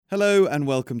Hello and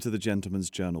welcome to the Gentleman's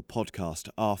Journal podcast,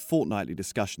 our fortnightly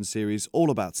discussion series all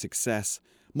about success,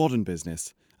 modern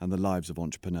business and the lives of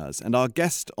entrepreneurs. And our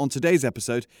guest on today's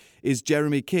episode is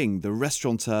Jeremy King, the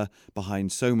restaurateur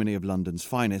behind so many of London's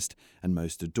finest and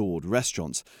most adored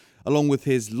restaurants. Along with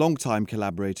his longtime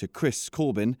collaborator Chris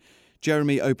Corbin,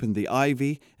 Jeremy opened the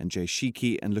Ivy and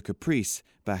Sheekey and Le Caprice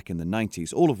back in the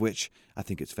 90s, all of which, I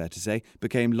think it's fair to say,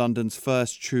 became London's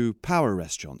first true power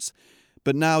restaurants.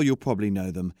 But now you'll probably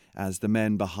know them as the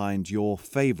men behind your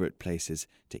favourite places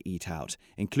to eat out,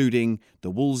 including the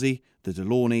Wolseley, the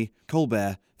Delaunay,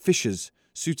 Colbert, Fischer's,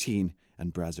 Soutine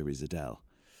and Brasserie Zedel.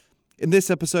 In this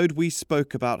episode, we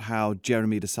spoke about how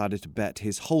Jeremy decided to bet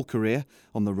his whole career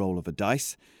on the roll of a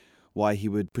dice, why he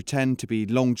would pretend to be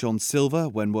Long John Silver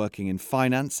when working in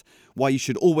finance, why you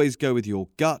should always go with your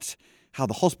gut, how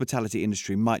the hospitality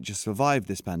industry might just survive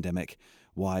this pandemic,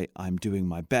 why I'm doing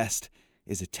my best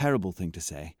is a terrible thing to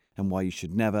say, and why you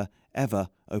should never, ever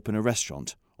open a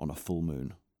restaurant on a full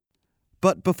moon.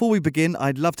 But before we begin,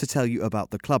 I'd love to tell you about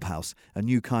the Clubhouse, a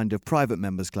new kind of private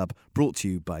members club brought to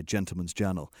you by Gentleman's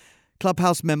Journal.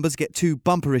 Clubhouse members get 2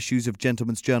 bumper issues of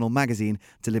Gentleman's Journal magazine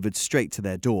delivered straight to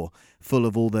their door, full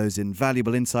of all those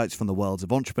invaluable insights from the worlds of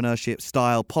entrepreneurship,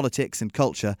 style, politics and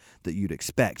culture that you'd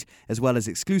expect, as well as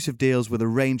exclusive deals with a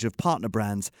range of partner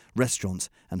brands, restaurants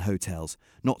and hotels.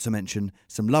 Not to mention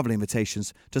some lovely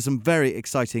invitations to some very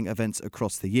exciting events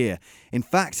across the year. In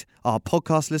fact, our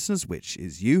podcast listeners, which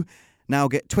is you, now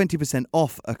get 20%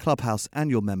 off a Clubhouse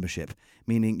annual membership,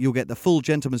 meaning you'll get the full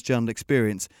Gentleman's Journal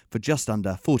experience for just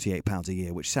under £48 a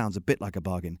year, which sounds a bit like a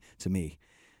bargain to me.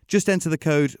 Just enter the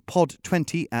code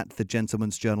POD20 at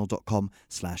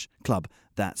thegentleman'sjournal.com/club.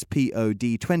 That's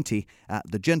POD20 at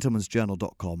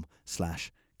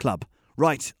thegentleman'sjournal.com/club.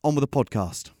 Right, on with the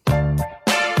podcast.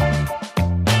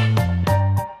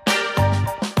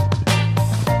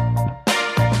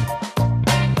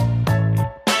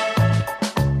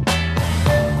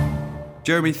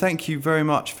 Jeremy, thank you very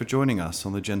much for joining us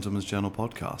on the Gentleman's Journal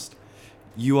podcast.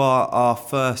 You are our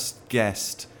first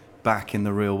guest back in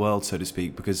the real world, so to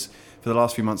speak, because for the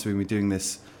last few months we've been doing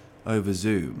this over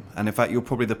Zoom. And in fact, you're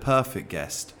probably the perfect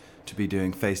guest to be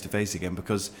doing face-to-face again,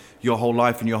 because your whole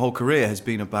life and your whole career has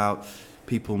been about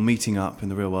people meeting up in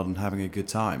the real world and having a good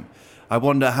time. I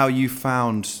wonder how you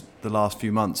found the last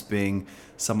few months being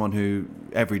someone who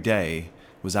every day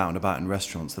was out and about in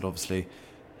restaurants that obviously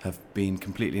have been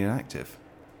completely inactive.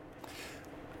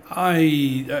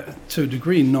 To a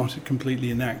degree, not completely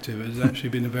inactive. It's actually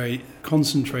been a very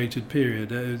concentrated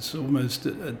period. It's almost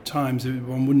at times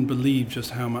one wouldn't believe just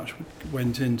how much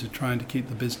went into trying to keep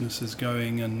the businesses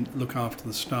going and look after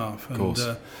the staff. Of course.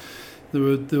 And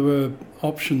there were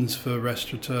options for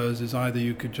restaurateurs. Is either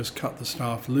you could just cut the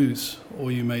staff loose,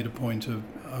 or you made a point of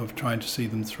trying to see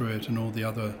them through it and all the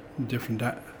other different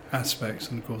aspects,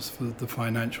 and of course for the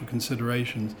financial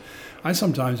considerations. I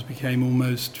sometimes became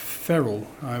almost feral.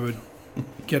 I would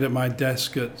get at my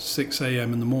desk at 6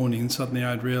 a.m. in the morning and suddenly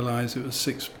I'd realise it was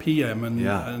 6 p.m.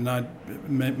 and I'd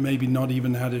maybe not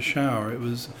even had a shower. It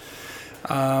was,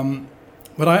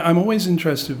 but I'm always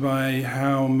interested by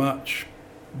how much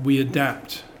we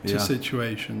adapt to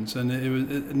situations, and it was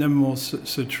never more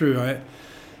so true.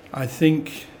 I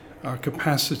think our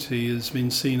capacity has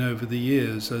been seen over the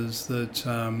years as that.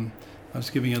 I was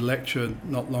giving a lecture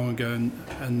not long ago, and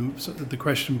at the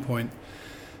question point,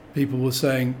 people were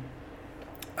saying,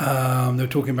 they were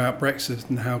talking about Brexit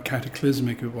and how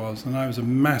cataclysmic it was, and I was a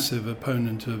massive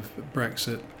opponent of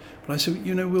Brexit. But I said,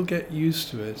 we'll get used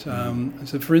to it. I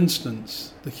said, for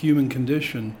instance, the human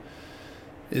condition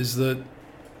is that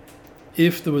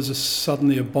if there was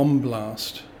suddenly a bomb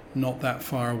blast not that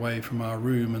far away from our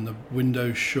room and the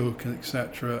windows shook,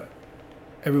 etc.,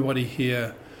 everybody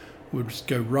here would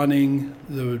go running.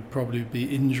 There would probably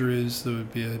be injuries, there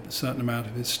would be a certain amount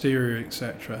of hysteria,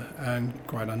 etc., and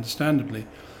quite understandably.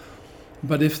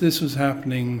 But if this was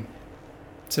happening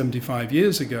 75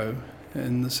 years ago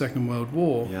in the Second World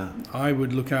War, I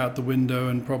would look out the window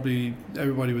and probably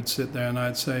everybody would sit there and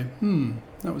I'd say,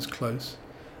 that was close.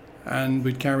 And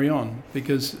we'd carry on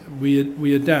because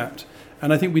we adapt.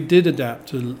 And I think we did adapt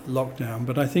to lockdown,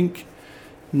 but I think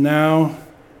now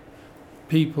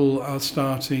people are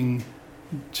starting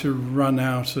to run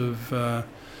out of a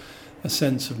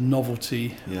sense of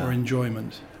novelty or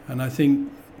enjoyment. And I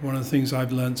think one of the things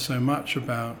I've learned so much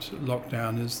about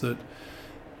lockdown is that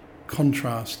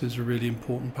contrast is a really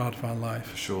important part of our life.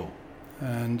 For sure.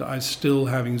 And I'm still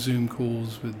having Zoom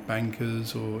calls with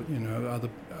bankers or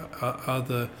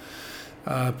other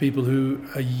people who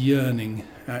are yearning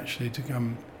actually to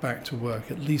come back to work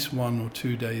at least 1 or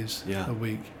 2 days a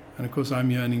week. And of course, I'm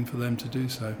yearning for them to do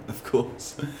so. Of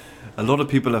course. A lot of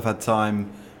people have had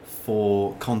time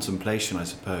for contemplation, I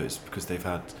suppose, because they've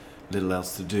had little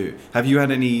else to do. Have you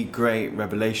had any great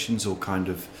revelations or kind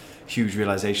of huge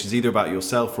realizations, either about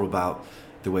yourself or about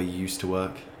the way you used to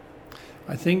work?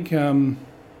 I think one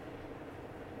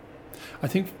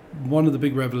of the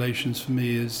big revelations for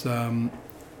me is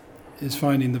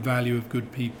finding the value of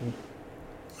good people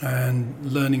and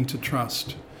learning to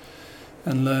trust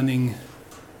and learning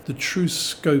the true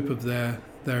scope of their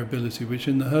ability, which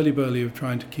in the hurly-burly of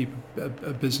trying to keep a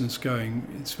business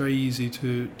going, it's very easy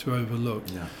to overlook.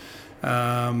 Yeah.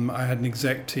 I had an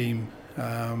exec team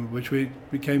which we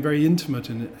became very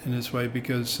intimate in its way,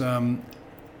 because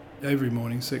every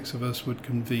morning 6 of us would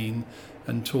convene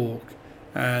and talk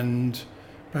and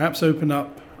perhaps open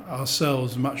up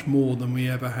ourselves much more than we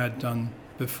ever had done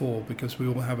before, because we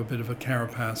all have a bit of a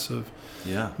carapace of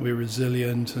we're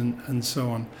resilient and so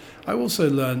on. I also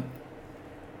learned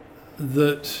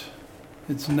that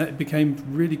it became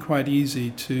really quite easy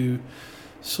to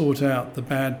sort out the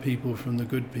bad people from the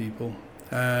good people,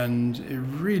 and it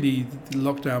really, the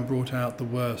lockdown brought out the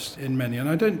worst in many, and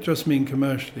I don't just mean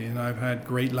commercially, and I've had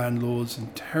great landlords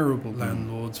and terrible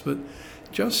landlords, but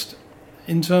just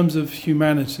in terms of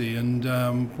humanity. And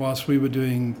whilst we were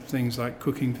doing things like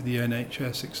cooking for the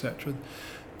NHS, etc.,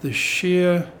 the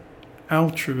sheer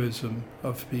altruism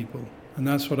of people, and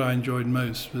that's what I enjoyed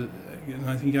most. And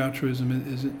I think altruism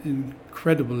is an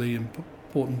incredibly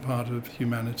important part of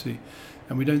humanity,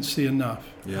 and we don't see enough.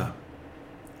 Yeah,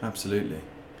 absolutely.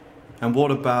 And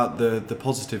what about the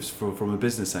positives from a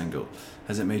business angle?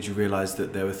 Has it made you realise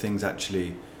that there were things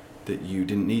actually that you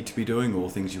didn't need to be doing, or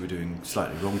things you were doing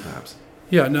slightly wrong perhaps?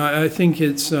 Yeah, no, I think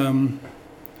it's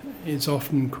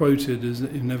often quoted as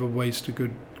you never waste a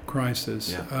good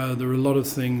crisis. Yeah. There are a lot of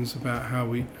things about how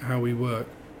we work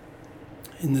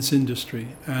in this industry,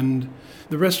 and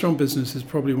the restaurant business is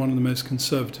probably one of the most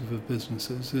conservative of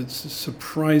businesses. It's a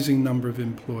surprising number of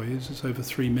employees. It's over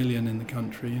 3 million in the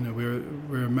country. You know,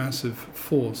 we're a massive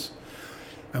force,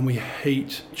 and we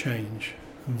hate change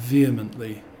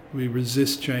vehemently. We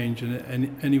resist change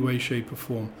in any way, shape, or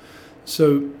form.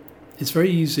 So it's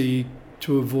very easy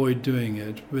to avoid doing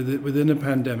it. Within a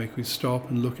pandemic, we stop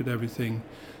and look at everything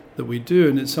that we do,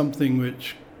 and it's something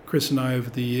which Chris and I, over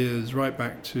the years, right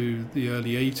back to the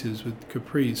early 80s with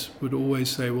Caprice, would always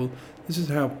say, well, this is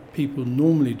how people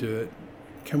normally do it.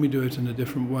 Can we do it in a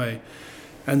different way?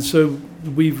 And so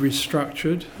we've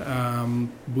restructured.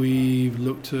 We've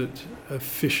looked at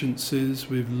efficiencies.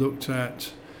 We've looked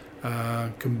at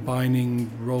combining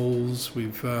roles.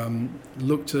 We've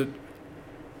looked at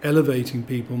elevating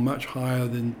people much higher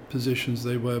than positions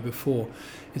they were before.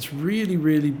 It's really,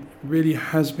 really, really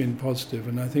has been positive,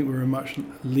 and I think we're a much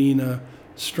leaner,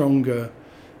 stronger,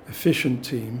 efficient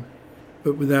team,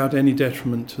 but without any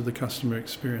detriment to the customer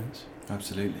experience.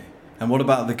 Absolutely. And what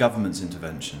about the government's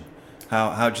intervention?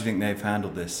 How do you think they've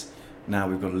handled this? Now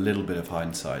we've got a little bit of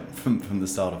hindsight from the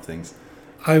start of things.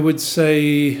 I would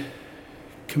say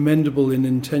commendable in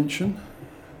intention,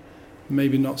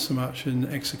 maybe not so much in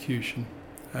execution.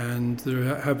 And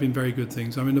there have been very good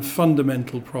things. I mean, a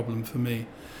fundamental problem for me,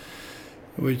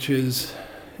 which is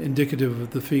indicative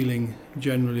of the feeling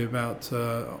generally about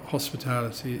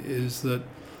hospitality, is that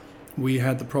we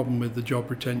had the problem with the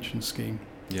job retention scheme.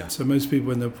 Yeah. So most people,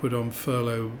 when they're put on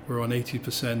furlough, were on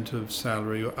 80% of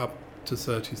salary or up to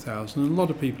 30,000. And a lot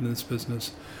of people in this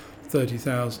business,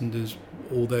 30,000 is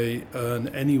all they earn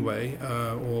anyway,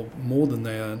 or more than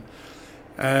they earn.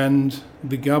 And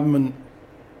the government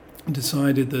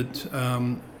decided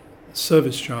that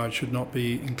service charge should not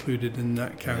be included in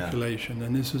that calculation. Yeah.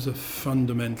 And this was a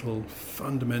fundamental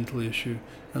issue.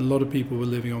 And a lot of people were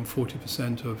living on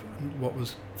 40% of what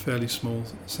was fairly small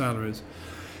salaries.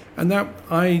 And that,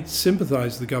 I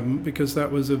sympathised with the government, because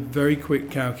that was a very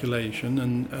quick calculation,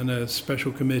 and a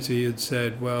special committee had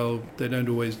said, well, they don't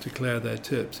always declare their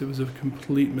tips. It was a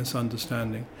complete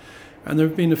misunderstanding. And there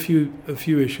have been a few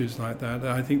issues like that.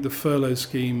 I think the furlough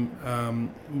scheme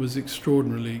was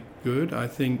extraordinarily good. I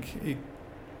think it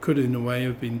could, in a way,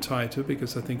 have been tighter,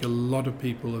 because I think a lot of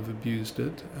people have abused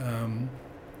it.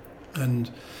 And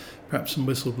perhaps some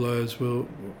whistleblowers will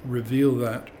reveal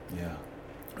that. Yeah.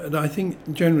 And I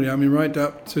think generally, I mean, right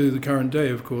up to the current day,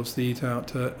 of course, the Eat Out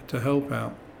to Help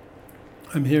Out,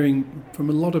 I'm hearing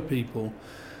from a lot of people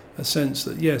a sense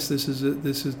that, yes, this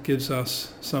gives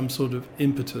us some sort of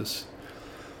impetus.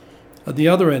 At the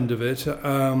other end of it,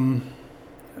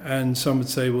 and some would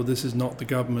say, well, this is not the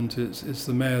government, it's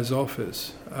the mayor's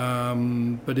office.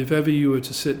 But if ever you were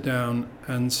to sit down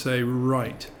and say,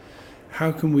 right,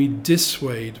 how can we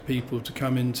dissuade people to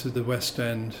come into the West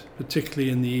End, particularly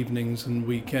in the evenings and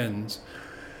weekends?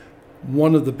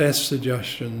 One of the best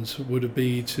suggestions would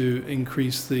be to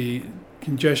increase the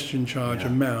congestion charge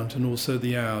amount and also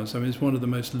the hours. I mean, it's one of the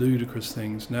most ludicrous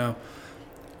things. Now,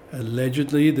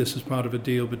 allegedly, this is part of a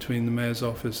deal between the Mayor's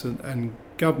office and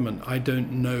government. I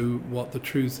don't know what the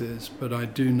truth is, but I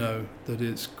do know that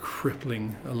it's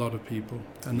crippling a lot of people.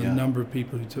 And the number of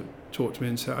people who talk to me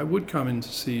and say, I would come in to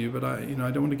see you, but I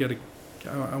don't want to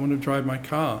I want to drive my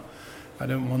car. I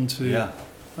don't want to. Yeah.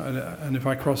 And if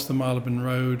I cross the Marylebone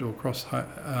Road or cross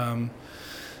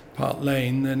Park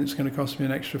Lane, then it's going to cost me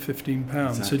an extra £15.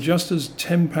 Exactly. So just as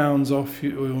 £10 off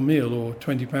your meal or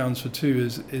 £20 for two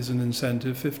is an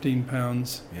incentive,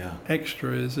 £15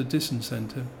 extra is a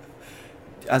disincentive.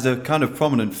 As a kind of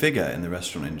prominent figure in the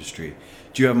restaurant industry,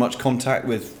 do you have much contact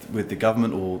with the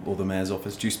government or the Mayor's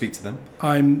office? Do you speak to them?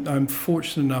 I'm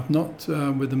fortunate enough, not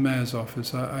with the Mayor's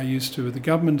office. I used to. With the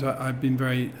government, I've been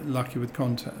very lucky with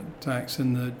contacts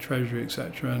in the Treasury,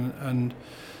 etc. And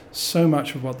so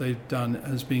much of what they've done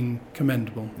has been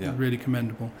commendable, really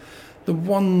commendable. The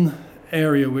one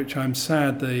area which I'm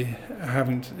sad they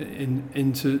haven't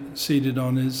interceded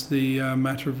on is the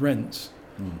matter of rents.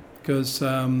 Because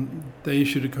they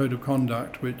issued a code of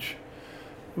conduct which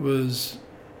was,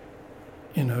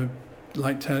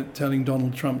 like telling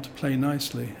Donald Trump to play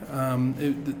nicely.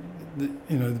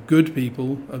 The good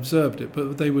people observed it,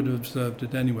 but they would have observed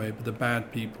it anyway. But the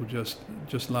bad people just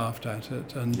laughed at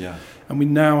it, and we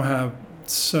now have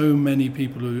so many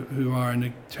people who are in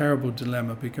a terrible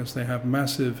dilemma because they have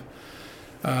massive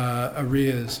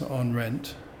arrears on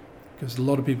rent. Because a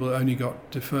lot of people only got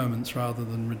deferments rather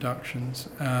than reductions.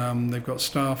 They've got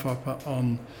staff up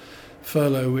on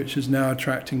furlough, which is now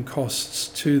attracting costs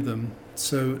to them.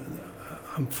 So,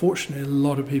 unfortunately, a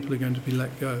lot of people are going to be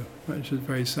let go, which is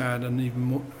very sad, and even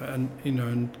more,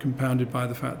 and compounded by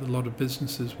the fact that a lot of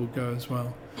businesses will go as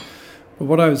well. But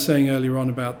what I was saying earlier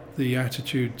on about the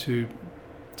attitude to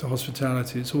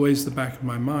hospitality, it's always the back of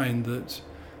my mind that.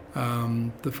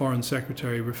 The Foreign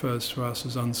Secretary refers to us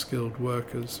as unskilled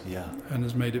workers and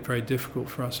has made it very difficult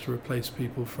for us to replace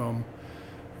people from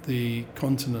the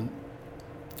continent.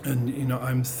 And,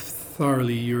 I'm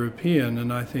thoroughly European,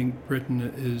 and I think Britain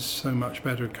is so much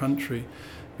better country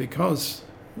because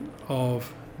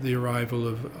of the arrival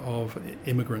of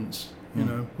immigrants.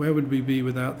 Where would we be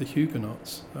without the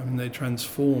Huguenots? I mean, they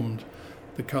transformed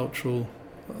the cultural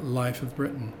life of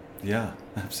Britain. Yeah,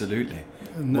 absolutely.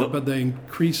 But they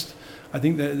increased, I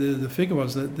think the figure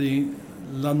was that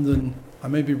London, I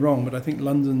may be wrong, but I think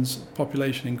London's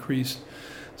population increased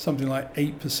something like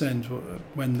 8%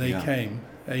 when they came,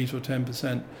 8 or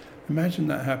 10%. Imagine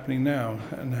that happening now,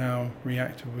 and how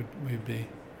reactive would we be?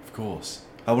 Of course.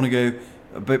 I want to go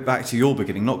a bit back to your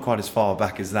beginning, not quite as far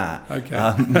back as that.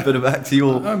 Okay. But back to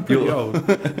your... I'm pretty old.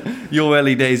 Your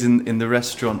early days in the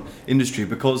restaurant industry,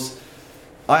 because...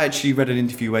 I actually read an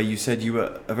interview where you said you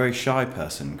were a very shy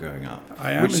person growing up,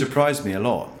 which surprised me a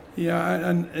lot. Yeah,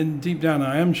 and deep down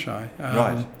I am shy.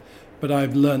 Right. But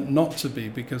I've learnt not to be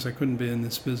because I couldn't be in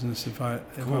this business if I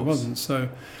wasn't. So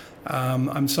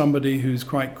I'm somebody who's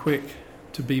quite quick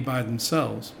to be by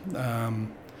themselves.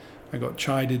 I got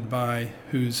chided by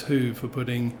Who's Who for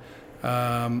putting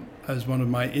as one of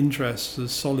my interests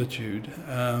as solitude.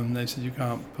 They said, you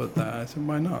can't put that. I said,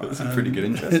 why not? That's a pretty good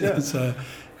interest,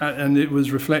 and it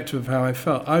was reflective of how I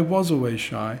felt. I was always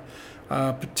shy,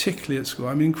 particularly at school.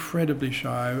 I'm incredibly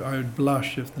shy. I would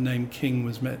blush if the name King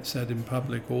was said in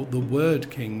public, or the word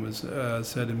King was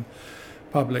said in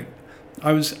public.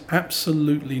 I was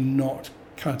absolutely not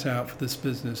cut out for this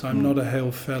business. I'm not a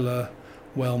hail fella,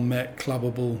 well-met,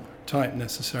 clubbable type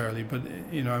necessarily, but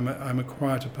I'm a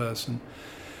quieter person.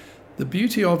 The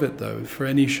beauty of it, though, for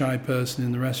any shy person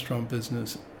in the restaurant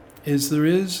business, is there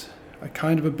is a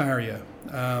kind of a barrier.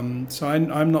 So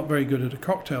I'm not very good at a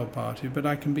cocktail party, but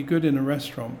I can be good in a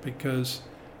restaurant because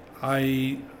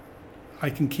I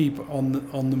can keep on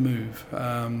the move,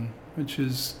 which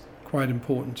is quite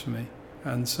important to me.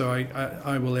 And so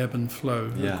I will ebb and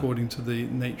flow according to the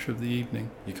nature of the evening.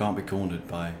 You can't be cornered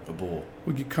by a bore.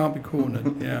 Well, you can't be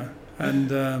cornered, yeah. And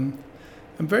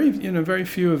very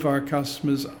few of our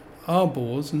customers are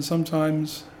bores, and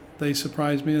sometimes they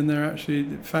surprise me, and they're actually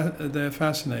they're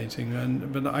fascinating.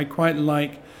 But I quite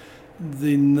like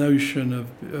the notion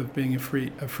of being a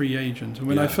free agent. And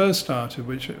when I first started,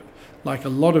 which, like a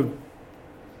lot of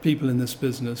people in this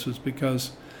business, was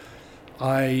because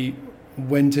I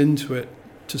went into it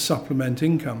to supplement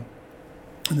income.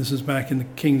 And this was back in the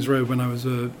King's Road when I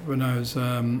was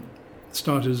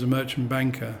started as a merchant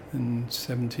banker in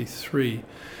 '73.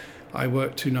 I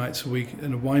worked 2 nights a week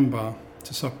in a wine bar,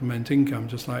 to supplement income,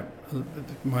 just like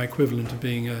my equivalent of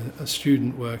being a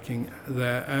student working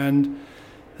there. And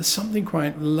there's something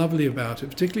quite lovely about it,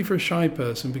 particularly for a shy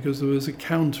person, because there was a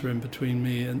counter in between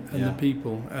me and the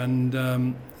people, and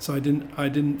so I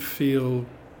didn't feel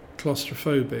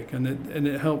claustrophobic, and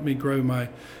it helped me grow my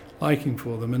liking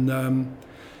for them.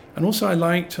 And also I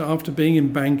liked, after being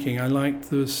in banking, I liked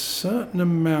the certain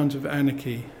amount of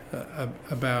anarchy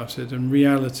about it and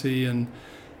reality. And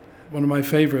one of my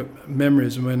favourite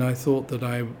memories when I thought that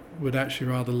I would actually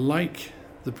rather like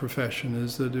the profession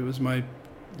is that it was my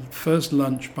first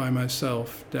lunch by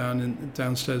myself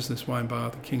downstairs in this wine bar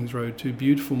at the King's Road. Two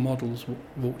beautiful models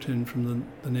walked in from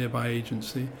the nearby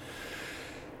agency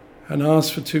and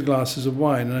asked for 2 glasses of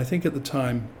wine. And I think at the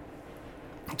time,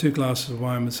 2 glasses of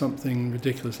wine was something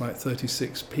ridiculous like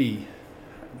 36p.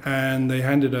 And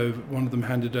one of them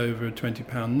handed over a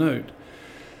 £20 note.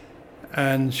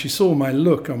 And she saw my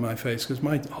look on my face, because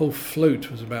my whole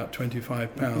float was about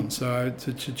 £25. So I had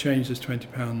to change this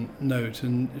 £20 note.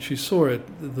 And she saw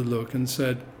the look, and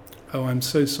said, "Oh, I'm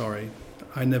so sorry.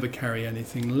 I never carry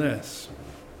anything less."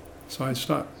 So I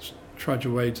trudged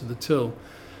away to the till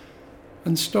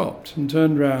and stopped and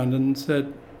turned around and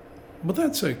said, "Well,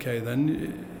 that's okay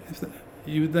then.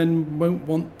 You then won't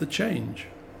want the change."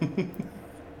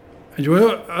 And you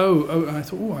went, oh! I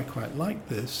thought, I quite like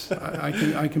this. I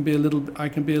can be a little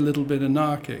bit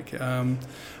anarchic. I'm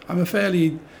a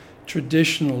fairly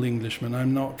traditional Englishman.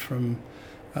 I'm not from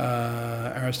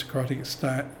aristocratic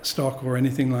stock or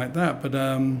anything like that. But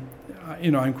I'm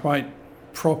quite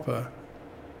proper.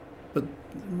 But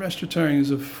restaurateuring has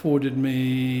afforded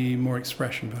me more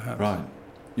expression, perhaps. Right.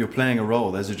 You're playing a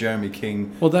role. There's a Jeremy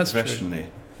King professionally.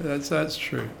 True. That's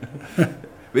true.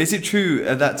 Is it true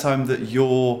at that time that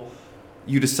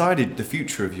you decided the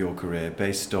future of your career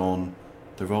based on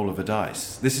the roll of a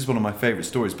dice? This is one of my favourite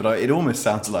stories, but it almost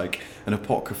sounds like an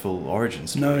apocryphal origin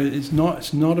story. No, it's not.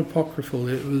 It's not apocryphal.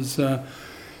 It was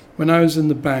when I was in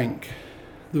the bank.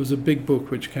 There was a big book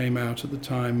which came out at the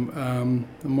time,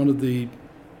 and one of the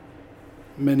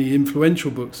many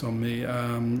influential books on me.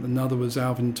 Another was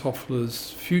Alvin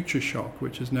Toffler's Future Shock,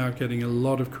 which is now getting a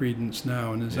lot of credence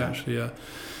now, and is actually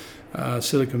a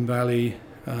Silicon Valley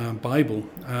Bible.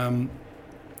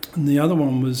 And the other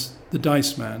one was The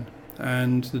Dice Man.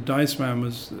 And The Dice Man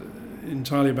was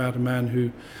entirely about a man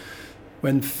who,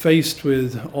 when faced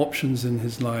with options in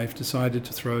his life, decided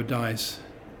to throw a dice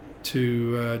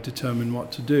to determine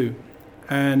what to do.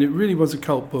 And it really was a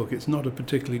cult book. It's not a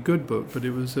particularly good book, but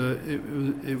it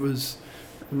was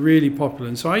really popular.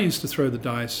 And so I used to throw the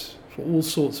dice for all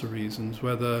sorts of reasons,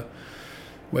 whether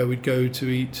where we'd go to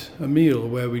eat a meal, or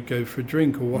where we'd go for a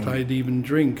drink, or what I'd even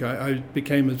drink. I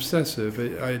became obsessive.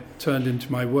 I turned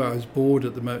into my work. I was bored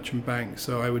at the merchant bank,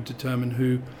 so I would determine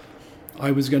who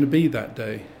I was going to be that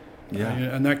day. Yeah.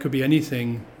 And that could be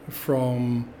anything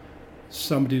from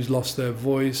somebody who's lost their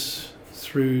voice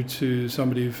through to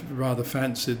somebody who rather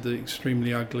fancied the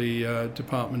extremely ugly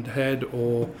department head,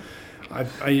 or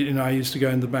I used to go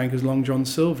in the bank as Long John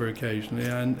Silver occasionally,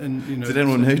 and did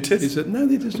anyone notice? He said, no,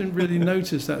 they just didn't really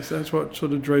notice. That's what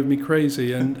sort of drove me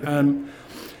crazy, and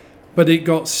but it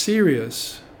got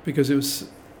serious because it was,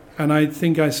 and I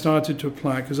think I started to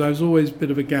apply because I was always a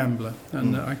bit of a gambler,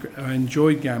 and I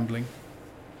enjoyed gambling.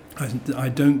 I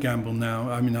don't gamble now.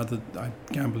 I mean, I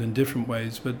gamble in different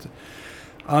ways, but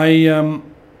I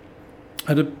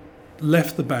had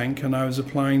left the bank and I was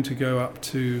applying to go up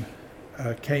to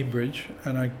Cambridge,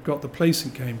 and I got the place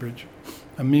in Cambridge,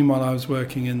 and meanwhile I was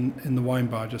working in the wine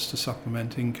bar just to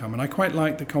supplement income, and I quite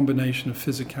liked the combination of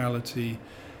physicality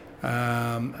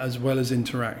as well as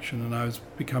interaction, and I was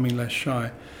becoming less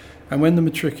shy. And when the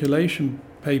matriculation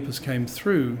papers came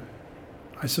through,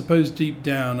 I suppose deep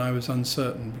down I was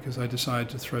uncertain, because I decided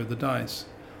to throw the dice.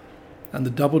 And the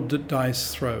double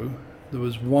dice throw, there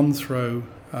was one throw,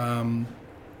 I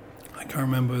can't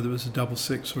remember whether it was a double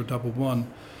 6 or a double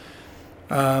 1,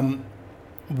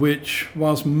 which,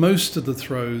 whilst most of the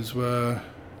throws were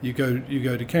you go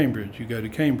to Cambridge, you go to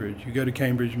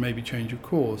Cambridge, maybe change your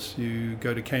course, you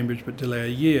go to Cambridge but delay a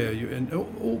year, and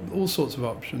all sorts of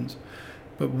options.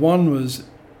 But one was,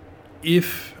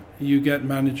 if you get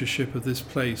managership of this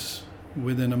place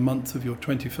within a month of your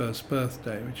 21st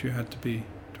birthday, which you had to be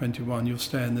 21, you'll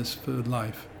stay in this for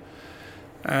life.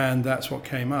 And that's what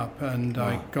came up, and wow.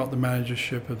 I got the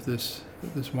managership of this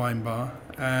wine bar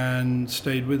and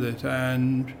stayed with it,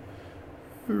 and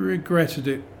regretted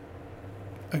it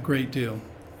a great deal.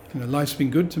 Life's been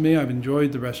good to me. I've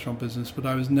enjoyed the restaurant business, but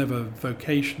I was never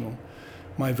vocational.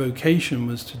 My vocation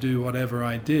was to do whatever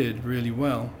I did really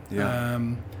well. Yeah.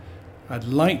 I'd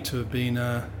like to have been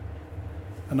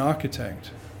an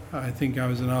architect. I think I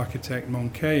was an architect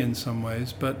manqué in some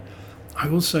ways, but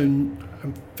I'm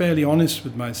fairly honest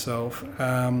with myself,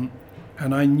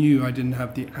 and I knew I didn't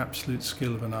have the absolute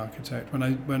skill of an architect.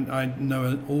 When I know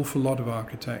an awful lot of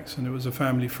architects, and it was a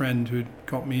family friend who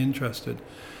got me interested.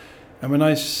 And when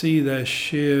I see their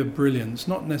sheer brilliance,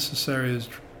 not necessarily as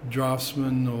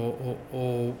draftsmen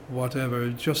or whatever,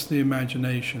 just the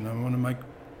imagination. And one of my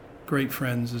great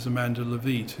friends is Amanda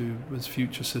Levitt, who was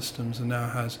Future Systems and now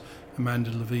has Amanda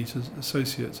Levitt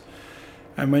Associates.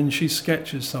 And when she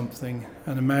sketches something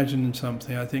and imagines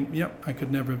something, I think, yep, I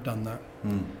could never have done that.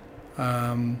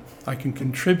 I can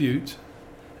contribute,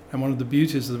 and one of the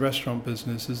beauties of the restaurant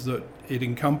business is that it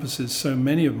encompasses so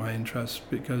many of my interests,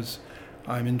 because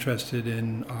I'm interested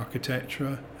in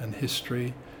architecture and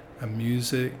history and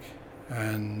music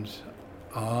and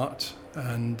art,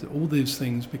 and all these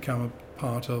things become a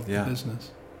part of the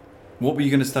business. What were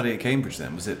you going to study at Cambridge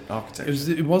then? Was it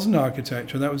architecture? It wasn't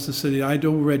architecture. That was the city. I'd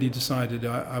already decided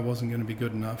I wasn't going to be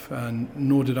good enough, and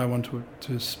nor did I want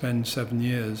to spend 7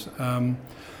 years. I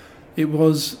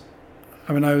was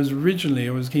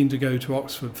keen to go to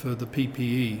Oxford for the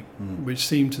PPE, which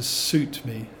seemed to suit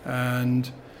me,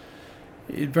 and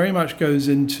it very much goes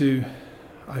into,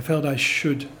 I felt I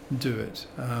should do it.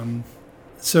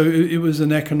 So it was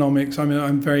an economics. I mean,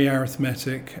 I'm very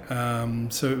arithmetic,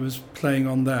 so it was playing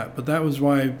on that. But that was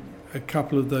why a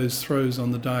couple of those throws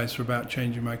on the dice were about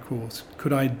changing my course.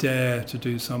 Could I dare to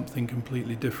do something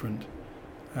completely different?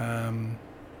 I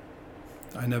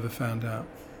never found out.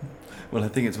 Well, I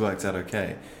think it's worked out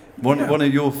okay. One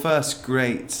of your first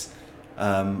great,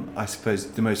 I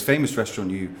suppose, the most famous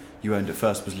restaurant you owned at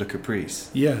first was Le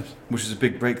Caprice. Yes. Which was a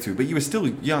big breakthrough. But you were still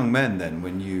young men then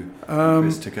when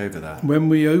Chris took over that. When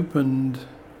we opened,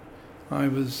 I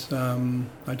just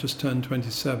turned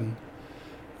 27.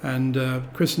 And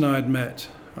Chris and I had met.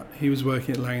 He was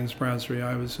working at Langen's Brasserie.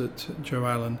 I was at Joe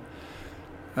Allen.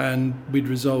 And we'd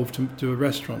resolved to do a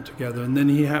restaurant together. And then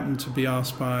he happened to be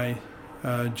asked by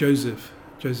Joseph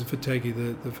Fategi,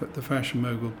 the fashion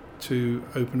mogul, to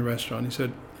open a restaurant. He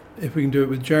said, if we can do it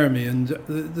with Jeremy. And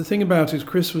the thing about it is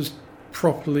Chris was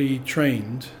properly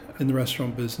trained in the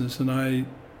restaurant business, and I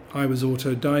was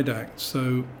autodidact.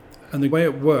 So, and the way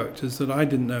it worked is that I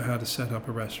didn't know how to set up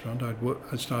a restaurant. I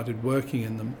started working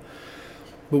in them.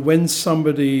 But when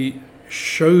somebody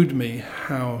showed me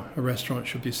how a restaurant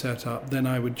should be set up, then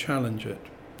I would challenge it.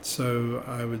 So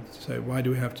I would say, why do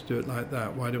we have to do it like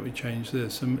that? Why don't we change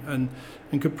this? And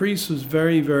Caprice was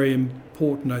very, very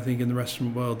important, I think, in the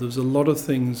restaurant world. There's a lot of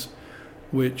things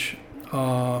which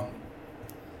are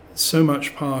so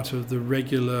much part of the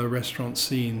regular restaurant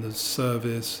scene, the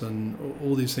service and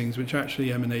all these things, which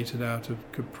actually emanated out of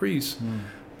Caprice,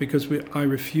 because I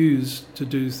refused to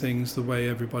do things the way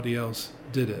everybody else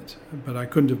did it. But I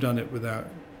couldn't have done it without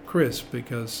Chris,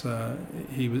 because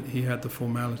he had the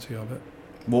formality of it.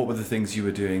 What were the things you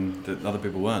were doing that other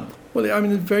people weren't? Well, I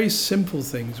mean, very simple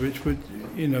things which would,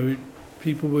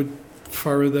 people would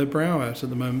furrow their brow at the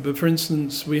moment. But for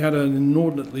instance, we had an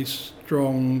inordinately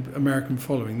strong American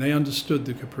following. They understood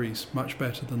the Caprice much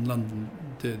better than London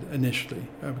did initially,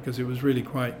 because it was really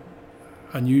quite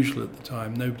unusual at the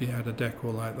time. Nobody had a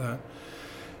decor like that.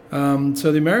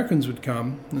 So the Americans would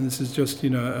come, and this is just,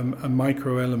 a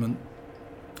micro element,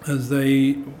 as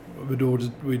they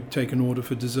we'd take an order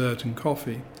for dessert and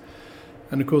coffee.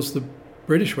 And of course the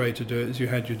British way to do it is you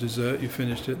had your dessert, you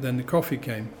finished it, then the coffee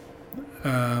came.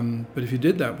 But if you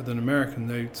did that with an American,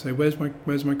 they'd say, where's my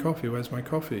coffee, where's my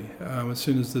coffee? As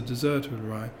soon as the dessert would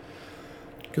arrive.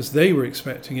 Because they were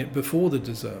expecting it before the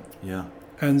dessert. Yeah.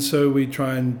 And so we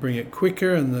try and bring it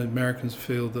quicker, and the Americans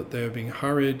feel that they're being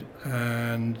hurried,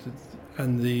 and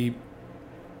the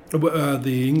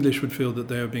English would feel that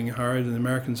they are being hurried, and the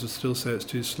Americans would still say it's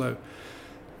too slow.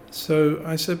 So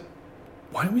I said,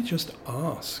 why don't we just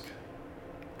ask?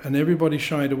 And everybody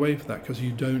shied away from that, because you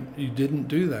didn't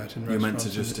do that in restaurants. You're meant to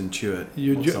just intuit.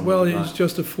 It's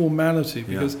just a formality,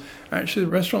 because actually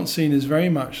the restaurant scene is very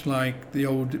much like the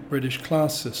old British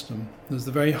class system. There's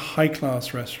the very high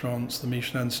class restaurants, the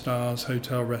Michelin stars,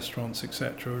 hotel restaurants,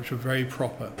 etc., which are very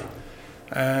proper.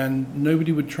 And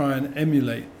nobody would try and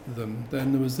emulate them.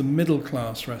 Then there was the middle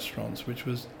class restaurants, which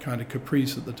was kind of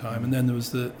Caprice at the time, and then there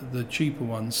was the cheaper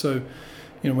ones. So,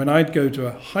 when I'd go to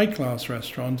a high class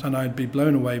restaurant, and I'd be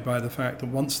blown away by the fact that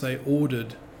once they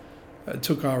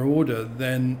took our order,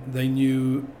 then they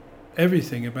knew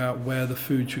everything about where the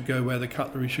food should go, where the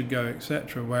cutlery should go,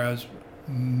 etc. Whereas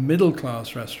middle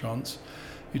class restaurants,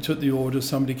 you took the order,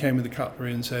 somebody came with the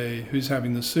cutlery and say, who's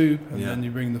having the soup? And then you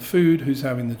bring the food, who's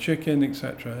having the chicken,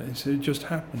 etc. It just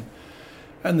happened.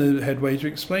 And the head waiter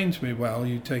explained to me, well,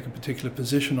 you take a particular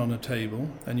position on a table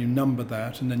and you number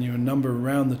that, and then you number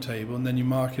around the table, and then you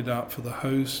mark it up for the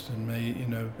host and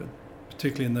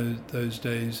particularly in those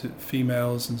days,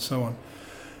 females and so on.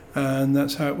 And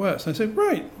that's how it works. And I said,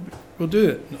 right, we'll do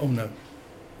it. Oh, no,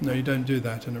 you don't do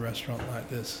that in a restaurant like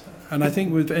this. And I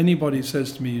think with anybody who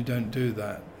says to me, you don't do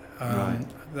that, right.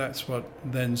 That's what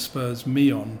then spurs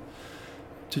me on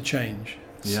to change.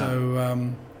 Yeah.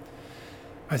 So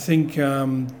I think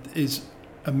is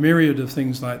a myriad of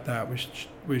things like that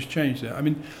which changed it. I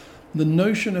mean, the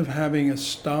notion of having a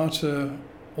starter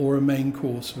or a main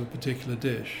course of a particular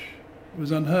dish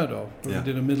was unheard of. When we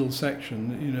did a middle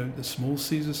section, the small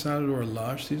Caesar salad or a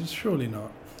large Caesar, surely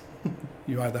not.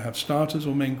 You either have starters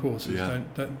or main courses.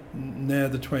 Ne'er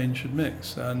the twain should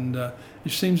mix. And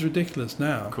it seems ridiculous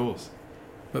now. Of course.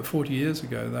 But 40 years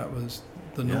ago, that was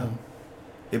the norm.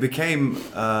 It became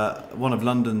one of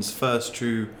London's first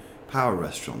true power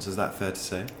restaurants. Is that fair to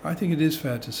say? I think it is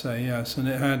fair to say, yes. And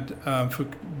it had, for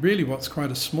really what's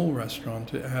quite a small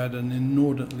restaurant, it had an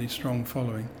inordinately strong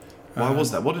following. Why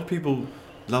was that? What did people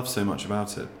love so much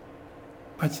about it?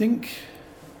 I think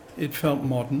it felt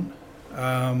modern.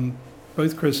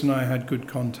 Both Chris and I had good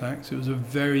contacts. It was a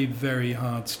very, very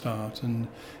hard start. And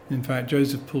in fact,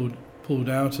 Joseph pulled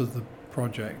out of the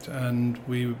project, and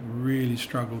we really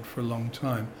struggled for a long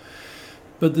time.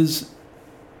 But there's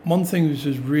one thing which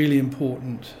is really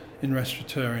important in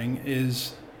restaurateuring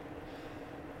is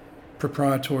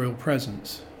proprietorial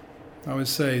presence. I would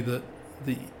say that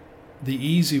the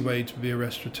easy way to be a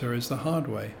restaurateur is the hard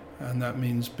way, and that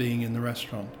means being in the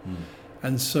restaurant.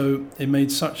 And so it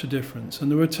made such a difference. And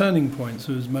there were turning points.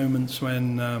 There was moments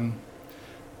when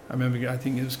I remember, I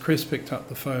think it was Chris picked up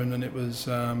the phone, and it was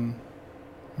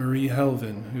Marie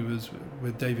Helvin, who was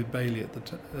with David Bailey at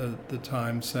the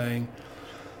time, saying,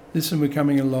 listen, we're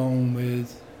coming along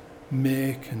with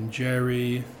Mick and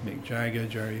Jerry, Mick Jagger,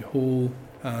 Jerry Hall,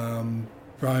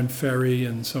 Brian Ferry,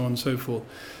 and so on and so forth.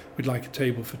 We'd like a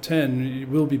table for 10.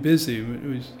 We'll be busy.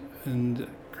 And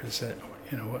Chris said,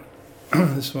 you know what,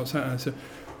 this is what's happening. I said,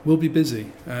 we'll be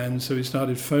busy. And so we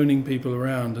started phoning people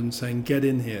around and saying, get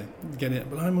in here, get in.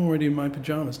 But I'm already in my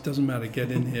pajamas. Doesn't matter,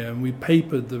 get in here. And we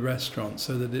papered the restaurant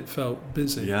so that it felt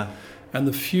busy. Yeah. And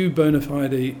the few bona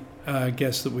fide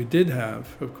guests that we did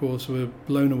have, of course, were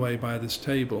blown away by this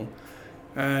table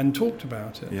and talked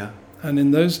about it. Yeah. And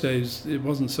in those days, it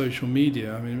wasn't social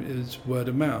media. I mean, it was word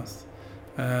of mouth.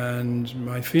 And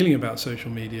my feeling about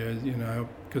social media is,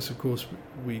 because of course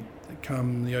we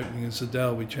come the opening of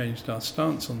Zedel, we changed our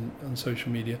stance on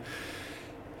social media.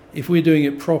 If we're doing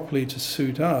it properly to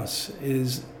suit us,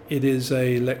 it is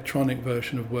a electronic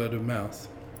version of word of mouth,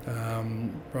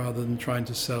 rather than trying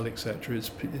to sell, etc.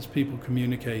 It's people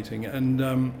communicating,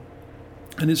 and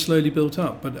it slowly built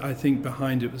up. But I think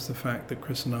behind it was the fact that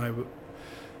Chris and I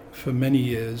for many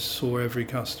years saw every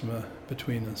customer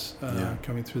between us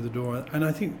coming through the door. And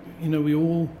I think, we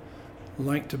all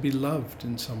like to be loved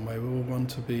in some way. We all want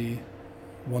to be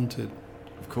wanted.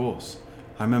 Of course.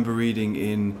 I remember reading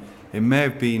it may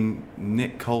have been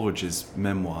Nick Coleridge's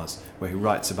memoirs, where he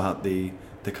writes about the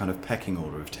kind of pecking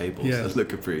order of tables at Le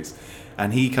Caprice.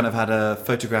 And he kind of had a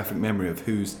photographic memory of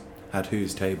who's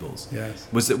tables. Yes.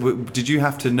 Did you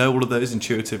have to know all of those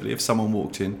intuitively if someone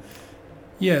walked in?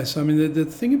 Yes, I mean, the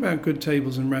thing about good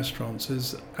tables in restaurants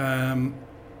is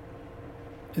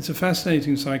it's a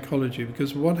fascinating psychology,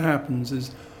 because what happens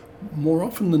is, more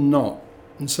often than not,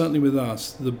 and certainly with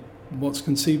us, what's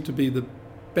conceived to be the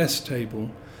best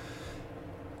table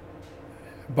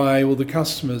by all the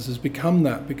customers has become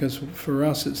that, because for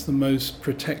us it's the most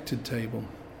protected table.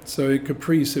 So at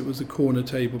Caprice, it was a corner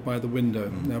table by the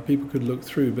window. Now, people could look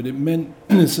through, but it meant,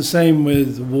 it's the same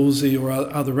with Wolseley or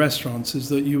other restaurants, is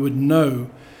that you would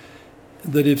know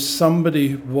that if somebody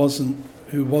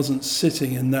who wasn't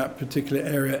sitting in that particular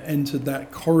area entered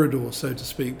that corridor, so to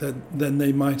speak, then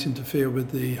they might interfere with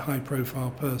the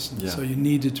high-profile person. Yeah. So you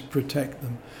needed to protect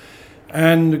them.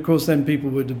 And, of course, then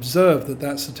people would observe that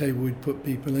that's the table we'd put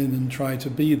people in and try to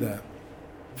be there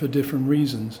for different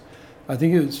reasons. I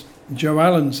think it was Joe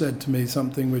Allen said to me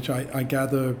something which I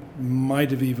gather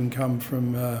might have even come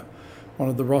from one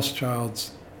of the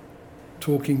Rothschilds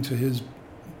talking to his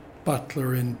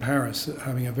butler in Paris,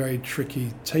 having a very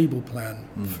tricky table plan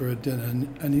for a dinner.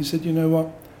 And he said, you know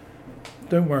what,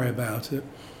 don't worry about it.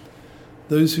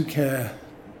 Those who care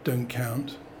don't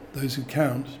count. Those who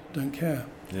count don't care.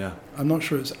 Yeah. I'm not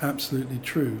sure it's absolutely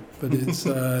true, but it's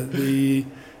it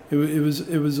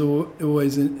was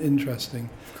always interesting.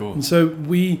 Cool. And so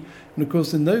and of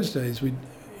course in those days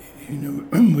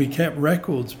we kept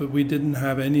records, but we didn't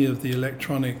have any of the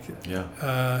electronic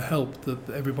help that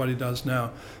everybody does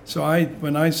now. So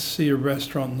when I see a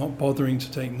restaurant not bothering to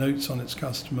take notes on its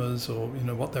customers, or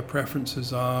what their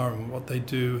preferences are and what they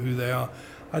do, who they are,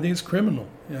 I think it's criminal.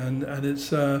 And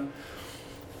it's I'm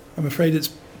afraid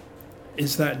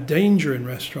it's that danger in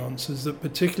restaurants, is that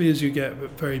particularly as you get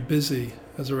very busy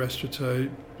as a restaurateur,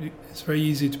 it's very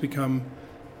easy to become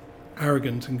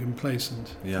arrogant and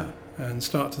complacent. Yeah. And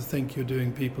start to think you're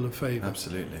doing people a favour.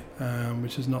 Absolutely.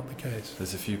 Which is not the case.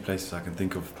 There's a few places I can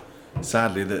think of,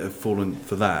 sadly, that have fallen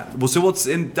for that. Well, so what's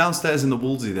downstairs in the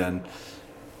Wolseley then?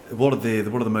 What are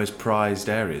the most prized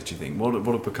areas, do you think? What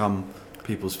have become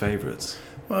people's favourites?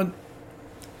 Well,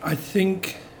 I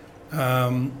think,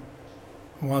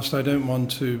 whilst I don't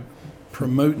want to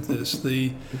promote this,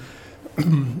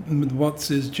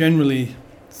 what is generally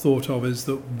thought of is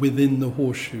that within the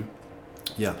horseshoe.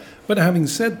 Yeah. But having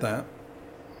said that,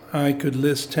 I could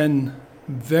list 10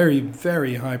 very,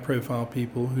 very high-profile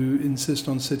people who insist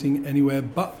on sitting anywhere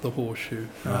but the horseshoe.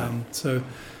 Right.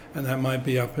 And that might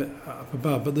be up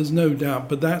above, but there's no doubt.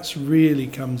 But that's really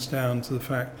comes down to the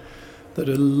fact that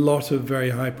a lot of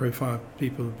very high-profile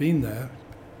people have been there.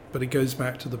 But it goes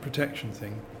back to the protection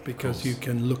thing, because you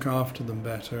can look after them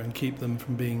better and keep them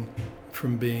from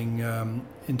being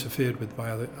interfered with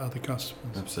by other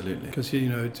customers. Absolutely. Because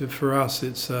for us,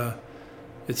 it's a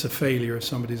failure if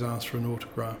somebody's asked for an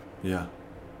autograph. Yeah.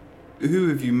 Who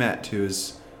have you met who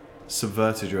has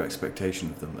subverted your expectation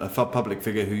of them? A public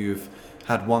figure who you've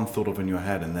had one thought of in your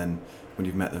head, and then when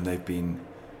you've met them, they've been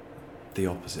the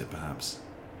opposite, perhaps.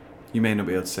 You may not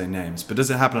be able to say names, but does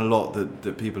it happen a lot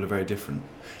that people are very different?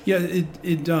 Yeah,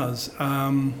 it does.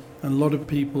 And a lot of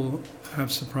people have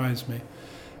surprised me.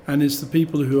 And it's the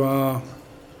people who are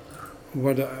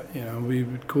what we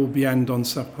would call bien dans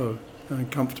sa peau,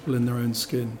 comfortable in their own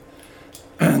skin.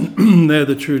 And they're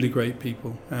the truly great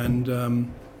people.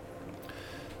 And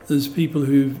there's people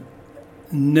who've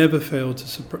never failed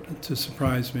to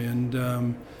surprise me.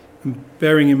 And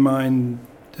bearing in mind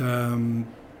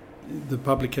the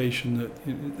publication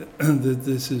that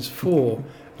this is for,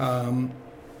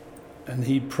 and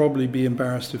he'd probably be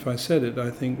embarrassed if I said it,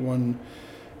 I think one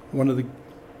of the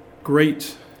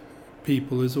great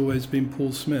people has always been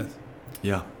Paul Smith.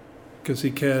 Yeah. Because he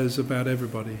cares about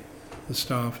everybody, the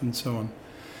staff and so on.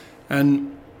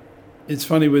 And it's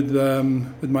funny with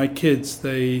my kids,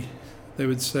 they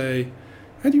would say,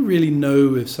 how do you really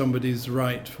know if somebody's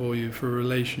right for you for a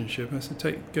relationship? I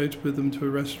said, go with them to a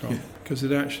restaurant, because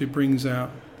it actually brings out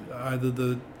either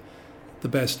the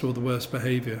best or the worst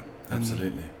behaviour.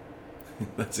 Absolutely.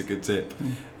 That's a good tip.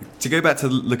 To go back to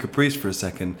Le Caprice for a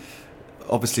second,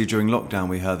 obviously during lockdown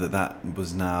we heard that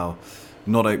was now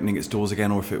not opening its doors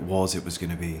again, or if it was going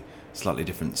to be a slightly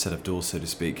different set of doors, so to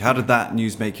speak. How did that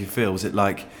news make you feel? Was it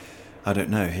like, I don't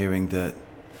know, hearing that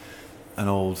an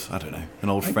old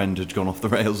friend had gone off the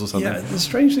rails or something? Yeah, the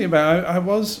strange thing about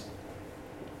it,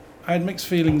 I had mixed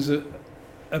feelings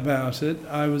about it.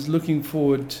 I was looking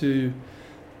forward to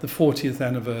the 40th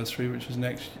anniversary, which was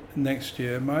next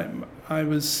year. I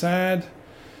was sad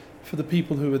for the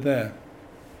people who were there,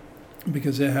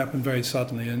 because it happened very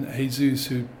suddenly. And Jesus,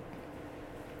 who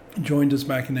joined us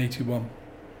back in 81,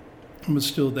 was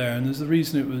still there, and there's the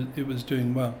reason it was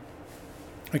doing well.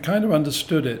 I kind of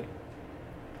understood it,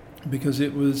 because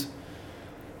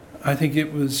I think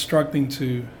it was struggling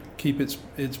to keep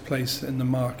its place in the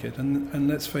market, and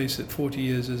let's face it, 40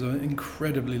 years is an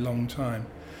incredibly long time.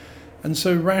 And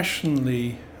so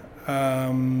rationally,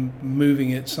 moving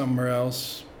it somewhere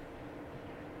else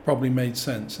probably made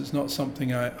sense. It's not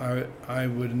something I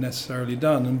would have necessarily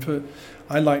done. And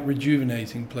I like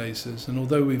rejuvenating places, and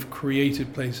although we've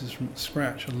created places from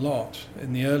scratch a lot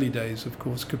in the early days, of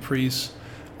course, Caprice,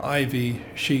 Ivy,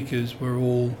 Sheekey's were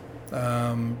all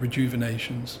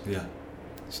rejuvenations. Yeah.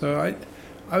 So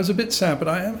I was a bit sad, but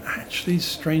I am actually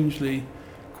strangely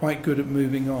quite good at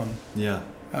moving on. Yeah.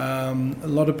 A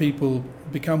lot of people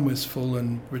become wistful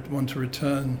and want to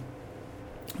return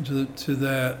to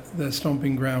their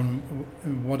stomping ground,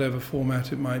 in whatever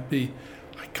format it might be.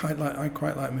 I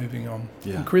quite like moving on.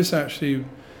 Yeah. And Chris actually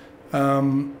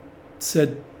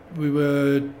said, we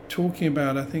were talking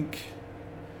about, I think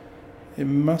it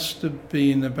must have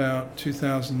been about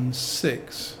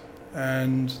 2006,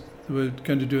 and we were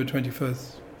going to do a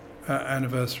 21st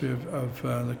anniversary of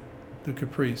the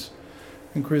Caprice.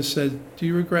 And Chris said, do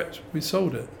you regret we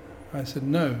sold it? I said,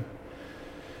 no.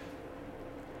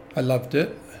 I loved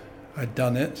it. I'd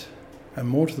done it. And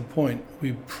more to the point,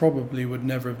 we probably would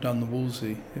never have done the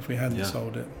Wolseley if we hadn't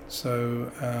sold it.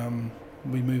 So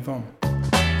we move on.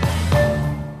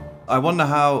 I wonder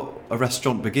how a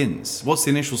restaurant begins. What's the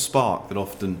initial spark that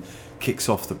often kicks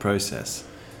off the process?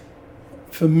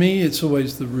 For me, it's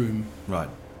always the room. Right.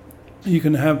 You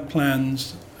can have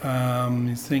plans.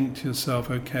 You think to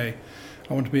yourself, okay,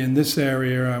 I want to be in this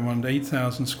area. I want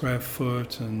 8,000 square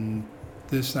foot and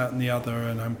this, that, and the other.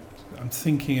 And I'm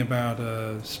thinking about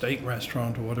a steak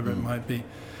restaurant or whatever it might be.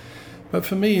 But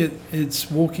for me,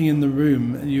 it's walking in the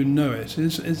room and you know it.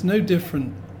 It's no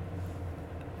different.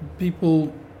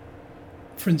 People,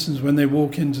 for instance, when they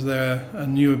walk into a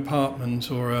new apartment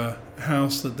or a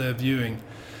house that they're viewing,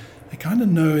 they kind of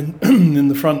know in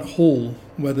the front hall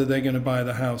whether they're going to buy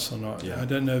the house or not. Yeah. I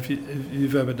don't know if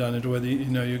you've ever done it or whether you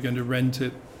know you're going to rent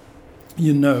it.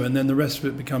 You know, and then the rest of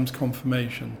it becomes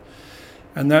confirmation.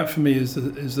 And that for me is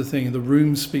the thing. The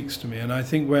room speaks to me. And I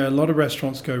think where a lot of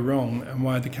restaurants go wrong and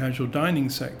why the casual dining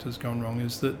sector has gone wrong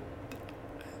is that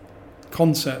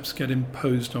concepts get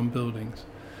imposed on buildings.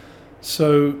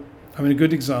 So, I mean, a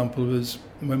good example was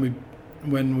when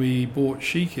we bought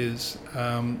Sheekey's,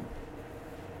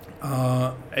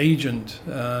 our agent,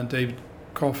 David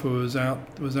Coffer, was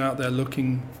out there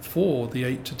looking for the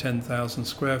 8,000 to 10,000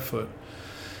 square foot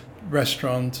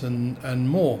restaurant and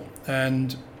more.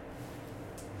 And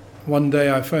one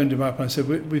day I phoned him up and I said,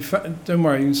 don't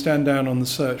worry, you can stand down on the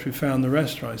search. We found the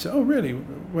restaurant. He said, oh, really?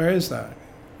 Where is that?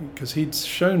 Because he'd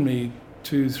shown me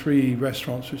 2-3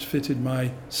 restaurants which fitted my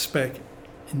spec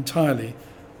entirely.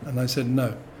 And I said,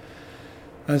 no.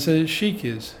 And I said, it's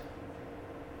Sheekey's.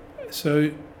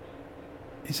 So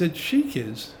he said,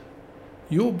 Sheekey's?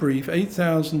 Your brief,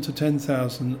 8,000 to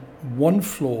 10,000, one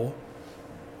floor,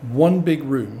 one big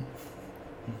room,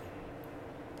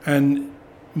 and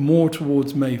more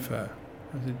towards Mayfair.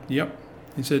 I said, yep.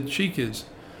 He said, Sheekey's,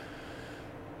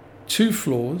 2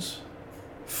 floors,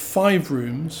 5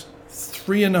 rooms,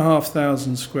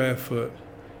 3,500 square foot.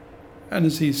 And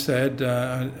as he said,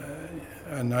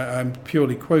 and I'm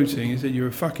purely quoting, he said, you're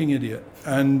a fucking idiot.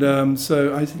 And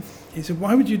he said,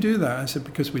 why would you do that? I said,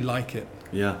 because we like it.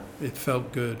 Yeah. It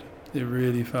felt good. It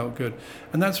really felt good.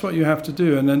 And that's what you have to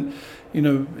do. And then, you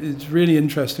know, it's really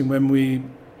interesting when we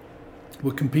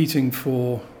were competing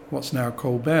for what's now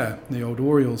Colbert, the old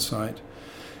Oriole site.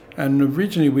 And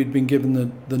originally we'd been given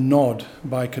the nod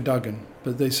by Cadogan,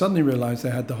 but they suddenly realised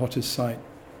they had the hottest site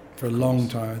for a long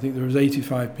time. I think there was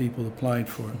 85 people applied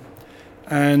for it.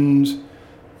 And,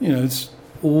 you know, it's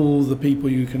all the people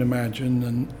you can imagine,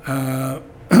 and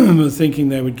were thinking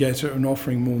they would get it and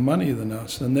offering more money than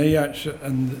us. And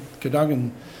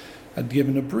Cadogan had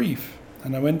given a brief,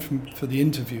 and I went for the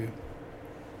interview.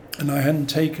 And I hadn't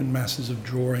taken masses of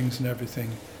drawings and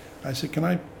everything. I said, can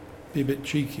I be a bit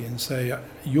cheeky and say,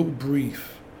 your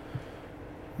brief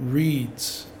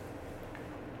reads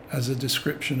as a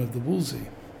description of the Wolseley?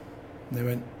 And they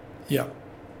went, yeah,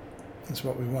 that's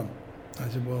what we want. I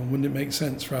said, well, wouldn't it make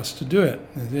sense for us to do it?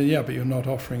 And they said, yeah, but you're not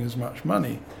offering as much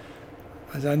money.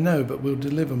 I said, I know, but we'll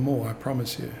deliver more, I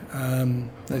promise you.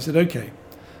 They said, okay.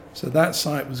 So that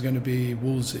site was going to be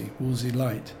Wolseley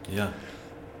Light. Yeah.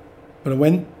 But I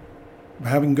went,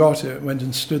 having got it, went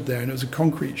and stood there, and it was a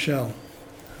concrete shell.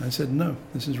 And I said, no,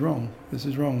 this is wrong. This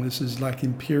is wrong. This is like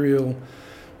Imperial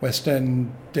West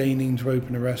End deigning to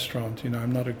open a restaurant. You know,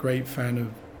 I'm not a great fan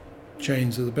of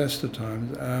chains at the best of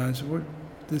times. I said, well,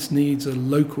 this needs a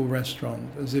local restaurant,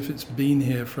 as if it's been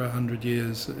here for 100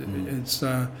 years. It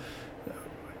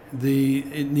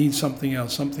needs something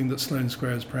else, something that Sloane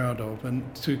Square is proud of.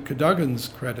 And to Cadogan's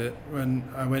credit, when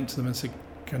I went to them and said,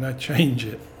 can I change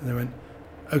it? And they went,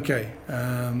 okay.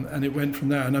 And it went from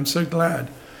there. And I'm so glad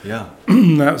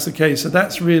that was the case. So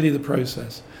that's really the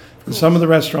process. And some of the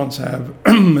restaurants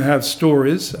have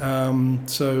stories.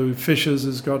 So Fischer's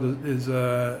is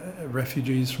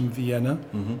refugees from Vienna.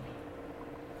 Mm-hmm.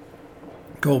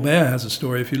 Colbert has a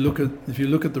story. If you look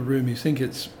at the room, you think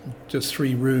it's just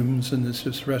 3 rooms and it's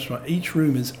just a restaurant. Each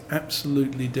room is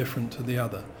absolutely different to the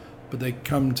other, but they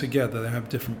come together. They have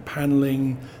different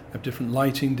paneling, they have different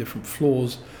lighting, different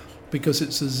floors, because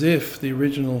it's as if the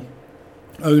original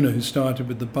owner who started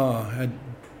with the bar had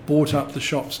bought up the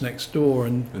shops next door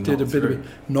and did a bit of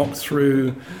knock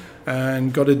through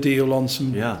and got a deal on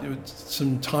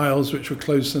some tiles which were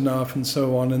close enough and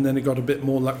so on, and then it got a bit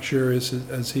more luxurious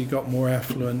as he got more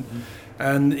affluent.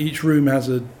 And each room has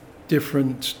a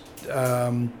different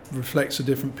reflects a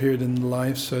different period in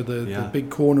life. So the big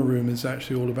corner room is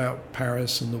actually all about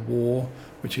Paris and the war,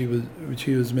 which he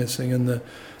was missing, and the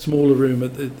smaller room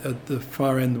at the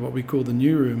far end, what we call the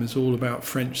new room, is all about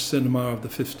French cinema of the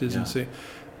 50s and 60s.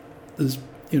 There's,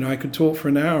 I could talk for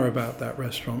an hour about that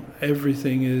restaurant.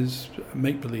 Everything is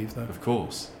make-believe, though. Of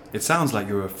course. It sounds like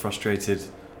you're a frustrated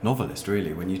novelist,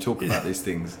 really, when you talk about these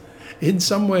things. In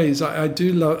some ways, I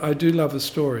do love a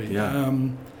story. Yeah.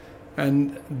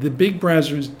 And the big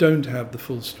brasseries don't have the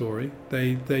full story.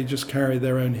 They just carry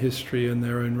their own history and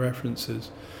their own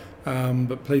references.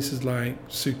 But places like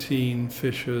Soutine,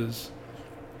 Fischer's,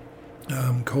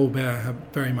 Colbert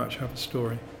very much have a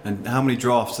story. And how many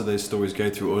drafts do those stories go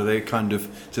through, or are they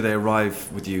do they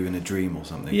arrive with you in a dream or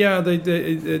something? Yeah,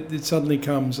 it suddenly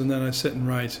comes, and then I sit and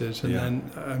write it, and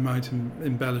then I might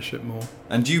embellish it more.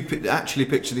 And do you actually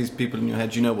picture these people in your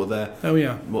head? Do you know what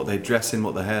what they dress in,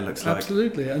 what their hair looks like?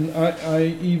 Absolutely, and I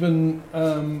even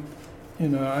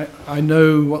I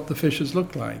know what the Fischers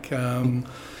look like.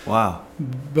 Wow.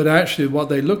 But actually, what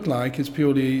they look like is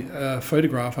purely a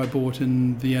photograph I bought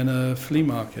in Vienna flea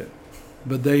market.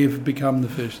 But they've become the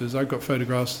Fischers. I've got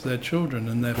photographs of their children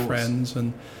and their friends,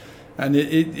 and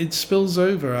it spills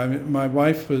over. I mean, my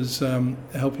wife was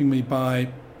helping me buy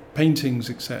paintings,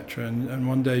 etc. And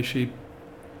one day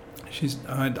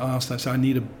I'd asked, I said, I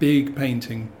need a big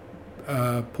painting,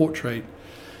 portrait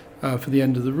for the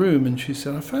end of the room. And she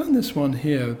said, I found this one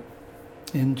here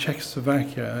in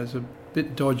Czechoslovakia. It's a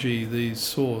bit dodgy, the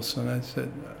source. And I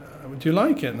said, do you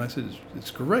like it? And I said,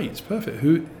 it's great, it's perfect.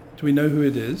 Do we know who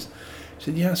it is? She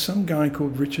said, yeah, some guy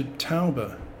called Richard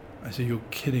Tauber. I said, you're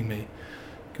kidding me.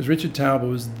 Because Richard Tauber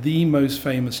was the most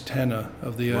famous tenor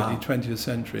of the early 20th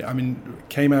century. I mean,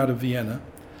 came out of Vienna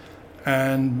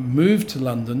and moved to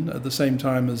London at the same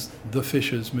time as the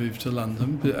Fischers moved to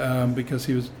London because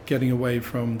he was getting away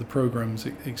from the programs,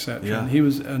 etc. Yeah.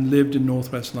 And lived in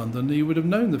northwest London. He would have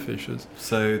known the Fischers.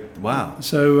 So, wow.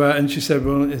 So, and she said,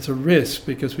 well, it's a risk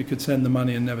because we could send the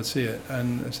money and never see it.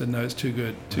 And I said, no, it's too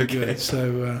good, good.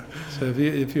 So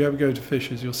if you ever go to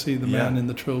Fischer's, you'll see the man in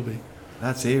the trilby.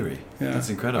 That's eerie. Yeah. That's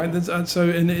incredible.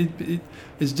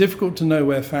 It's difficult to know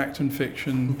where fact and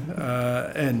fiction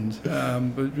end,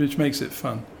 but which makes it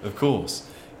fun. Of course.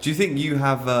 Do you think you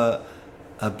have a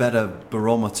better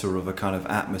barometer of a kind of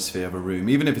atmosphere of a room,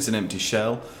 even if it's an empty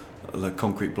shell, a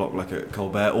concrete block like a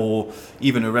Colbert, or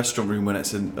even a restaurant room when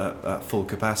it's at full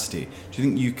capacity? Do you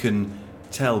think you can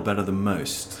tell better than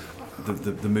most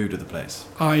the mood of the place?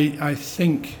 I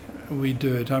think we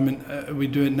do it. I mean, we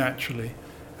do it naturally.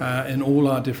 In all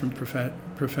our different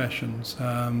professions.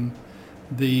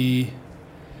 There's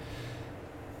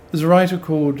a writer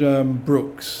called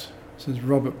Brooks, this is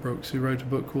Robert Brooks, who wrote a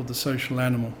book called The Social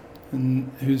Animal,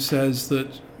 and who says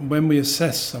that when we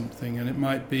assess something, and it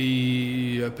might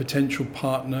be a potential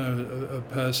partner, a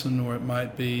person, or it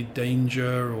might be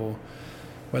danger, or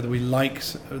whether we like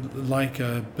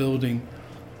a building,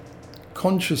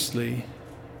 consciously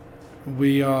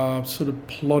we are sort of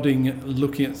plodding,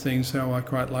 looking at things, oh, I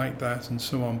quite like that, and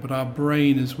so on. But our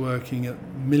brain is working at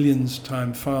millions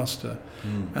times faster,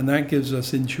 and that gives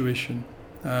us intuition.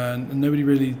 And nobody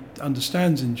really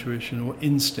understands intuition or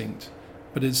instinct,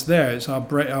 but it's there. It's our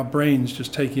brains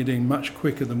just taking it in much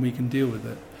quicker than we can deal with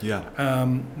it. Yeah.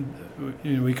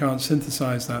 We can't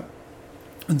synthesize that,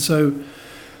 and so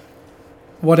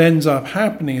what ends up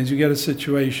happening is you get a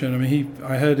situation. I mean,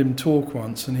 I heard him talk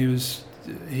once, and he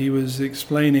was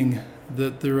explaining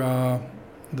that there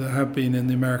have been in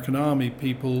the American Army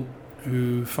people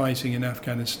who fighting in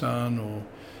Afghanistan or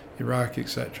Iraq,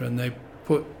 etc., and they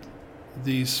put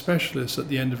these specialists at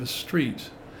the end of a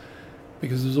street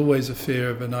because there's always a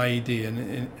fear of an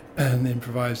IED, an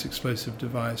improvised explosive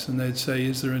device, and they'd say,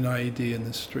 is there an IED in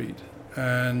this street?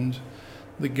 And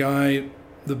the guy,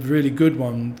 the really good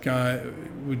guy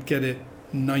would get it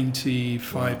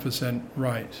 95%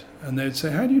 right. And they'd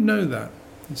say, how do you know that?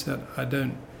 He said, I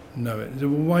don't know it. He said,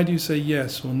 well, why do you say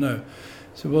yes or no?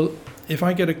 So, well, if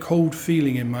I get a cold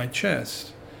feeling in my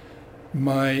chest,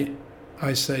 I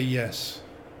say yes.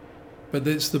 But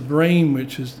it's the brain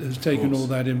which has taken all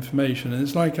that information. And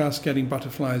it's like us getting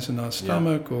butterflies in our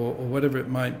stomach or whatever it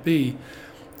might be.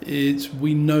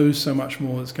 We know so much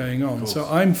more that's going on. So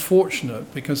I'm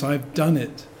fortunate because I've done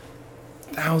it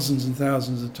thousands and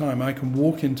thousands of times. I can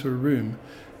walk into a room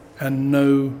and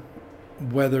know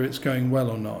whether it's going well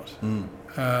or not.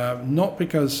 Not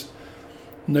because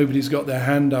nobody's got their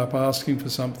hand up asking for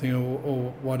something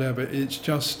or whatever. It's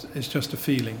just a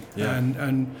feeling. Yeah.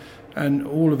 And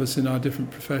all of us in our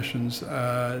different professions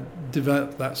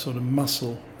develop that sort of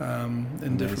muscle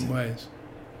in different ways.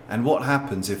 And what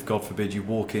happens if, God forbid, you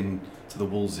walk into the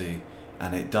Wolseley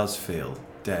and it does feel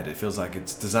dead? It feels like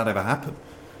does that ever happen?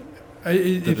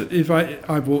 If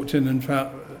I've walked in and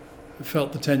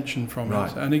felt the tension from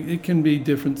it, and it can be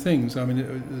different things. I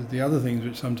mean, the other things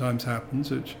which sometimes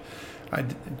happens, which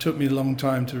it took me a long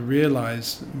time to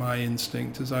realise my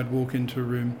instinct, is I'd walk into a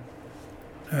room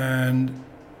and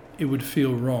it would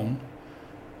feel wrong,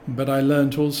 But I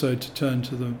learnt also to turn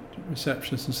to the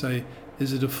receptionist and say,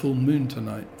 "Is it a full moon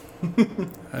tonight?"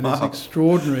 And Wow. it's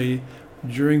extraordinary.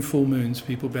 During full moons,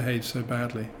 people behave so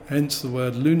badly. Hence the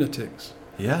word lunatics.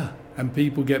 Yeah. And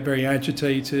people get very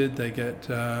agitated. They get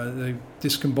they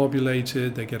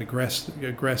discombobulated. They get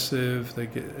aggressive.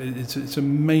 It's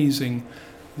amazing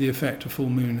the effect a full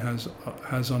moon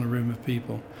has on a room of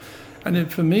people.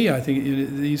 And for me, I think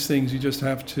these things you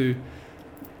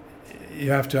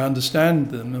have to understand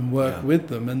them and work with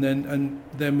them, and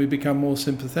then we become more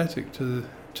sympathetic to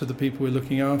the people we're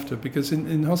looking after. Because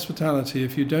in hospitality,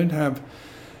 if you don't have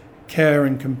care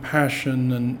and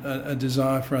compassion and a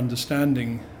desire for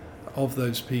understanding of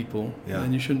those people,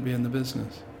 then you shouldn't be in the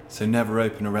business. So never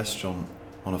open a restaurant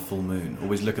on a full moon.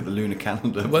 Always look at the lunar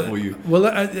calendar before you... Well,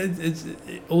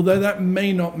 although that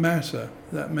may not matter.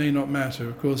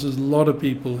 Of course, there's a lot of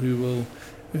people who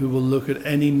will look at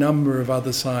any number of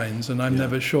other signs, and I'm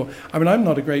never sure. I mean, I'm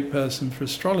not a great person for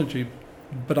astrology,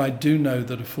 but I do know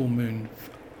that a full moon,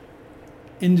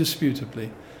 indisputably.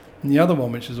 And the other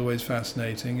one, which is always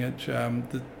fascinating, which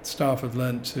the staff have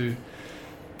learnt to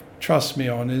trust me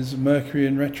on, is Mercury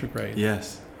in retrograde.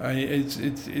 Yes.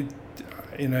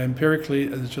 Empirically,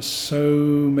 there's just so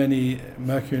many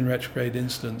Mercury in retrograde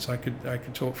incidents. I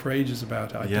could talk for ages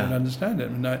about it. I don't understand it.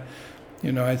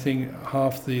 And I think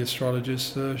half the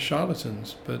astrologists are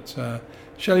charlatans. But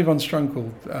Shelley von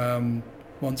Strunkel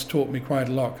once taught me quite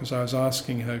a lot, because I was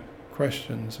asking her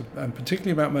questions, and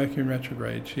particularly about Mercury in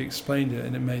retrograde. She explained it,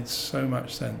 and it made so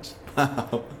much sense.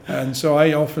 And so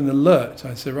I often alert.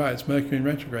 I say, right, it's Mercury in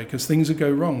retrograde, because things will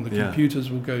go wrong. The computers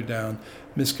will go down,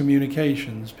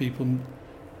 miscommunications,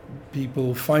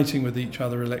 people fighting with each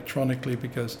other electronically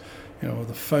because,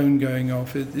 the phone going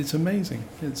off. It's amazing.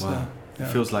 It's wow. It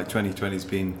feels like 2020's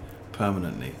been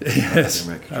permanently. Yes,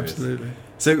 absolutely.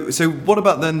 So what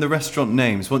about then the restaurant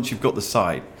names? Once you've got the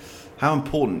site, how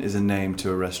important is a name to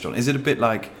a restaurant? Is it a bit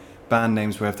like band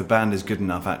names, where if the band is good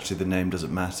enough, actually the name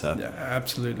doesn't matter? Yeah,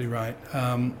 absolutely right.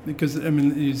 Because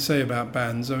you say about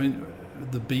bands. I mean,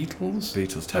 the Beatles.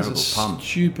 Terrible pun.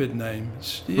 Stupid name.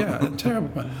 Yeah, a terrible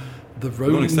pun. The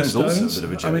Rolling Stones. Also a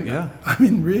bit of a joke, I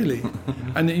mean, really.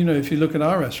 And if you look at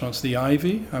our restaurants, the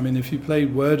Ivy. I mean, if you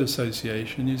played word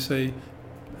association, you say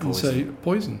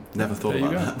poison. Never thought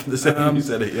about that. The second you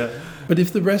said it, yeah. But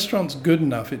if the restaurant's good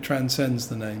enough, it transcends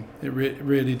the name. It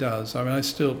really does. I mean,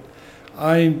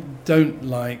 I don't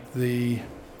like the,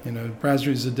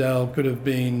 Brasserie Zedel could have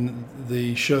been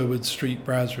the Sherwood Street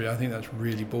Brasserie. I think that's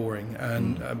really boring.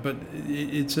 And but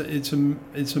it's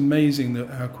amazing that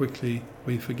how quickly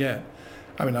we forget.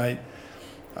 I mean, I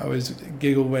always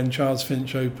giggle when Charles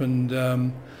Finch opened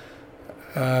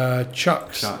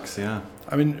Chuck's. Chuck's, yeah.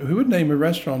 I mean, who would name a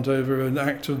restaurant over an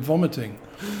act of vomiting?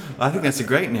 I think that's a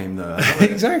great name, though.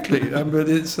 Exactly, but it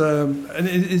is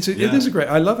a great.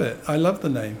 I love it. I love the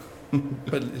name,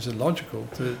 but it's illogical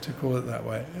to call it that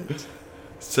way.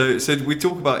 So we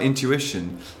talk about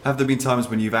intuition. Have there been times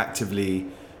when you've actively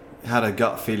had a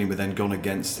gut feeling but then gone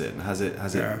against it, and has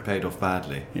it paid off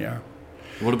badly? Yeah.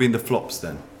 What have been the flops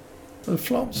then? The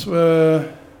flops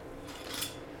were,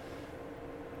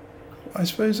 I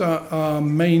suppose, our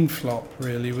main flop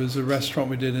really was a restaurant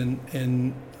we did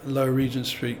in Lower Regent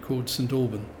Street called St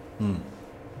Alban.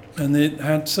 And it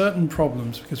had certain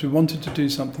problems because we wanted to do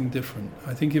something different.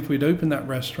 I think if we'd opened that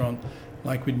restaurant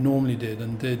like we normally did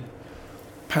and did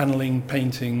panelling,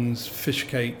 paintings, fish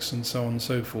cakes and so on and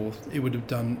so forth, it would have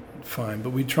done fine.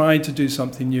 But we tried to do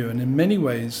something new, and in many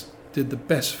ways did the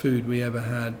best food we ever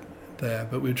had there.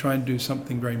 But we were trying to do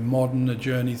something very modern, a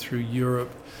journey through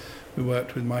Europe. We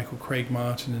worked with Michael Craig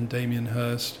Martin and Damien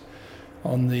Hirst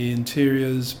on the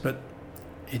interiors, but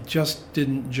it just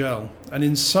didn't gel. And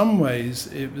in some ways,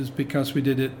 it was because we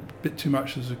did it a bit too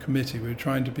much as a committee. We were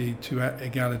trying to be too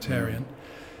egalitarian.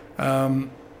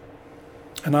 And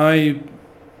I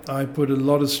put a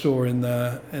lot of store in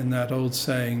that old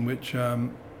saying, which it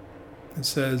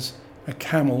says, a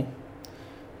camel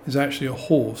is actually a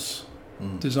horse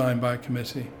designed by a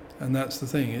committee. And that's the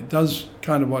thing. It does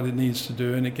kind of what it needs to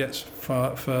do, and it gets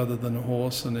far further than a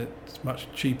horse, and it's much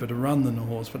cheaper to run than a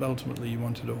horse, but ultimately you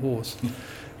wanted a horse.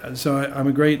 And so I'm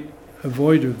a great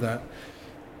avoider of that.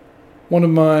 One of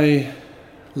my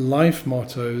life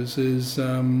mottos is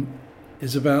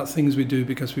about things we do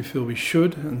because we feel we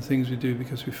should, and things we do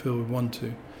because we feel we want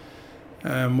to.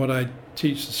 And what I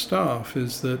teach the staff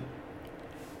is that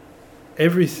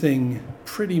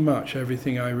pretty much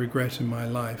everything I regret in my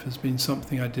life has been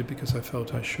something I did because I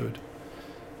felt I should.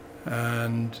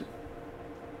 And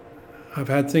I've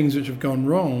had things which have gone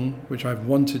wrong, which I've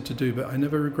wanted to do, but I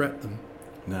never regret them.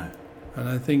 No. And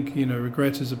I think,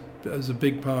 regret is a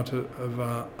big part of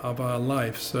our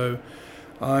life. So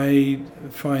I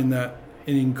find that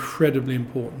incredibly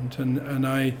important, and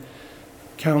I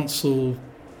counsel,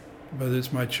 whether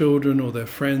it's my children or their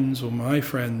friends or my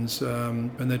friends,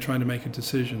 when they're trying to make a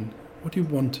decision, what do you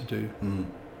want to do?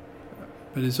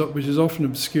 But which is often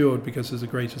obscured because there's a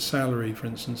greater salary, for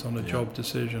instance, on a job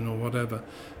decision or whatever.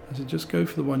 I said, just go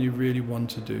for the one you really want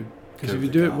to do. Because if you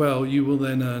do it well, you will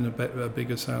then earn a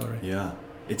bigger salary. Yeah.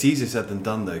 It's easier said than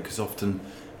done, though, because often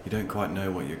you don't quite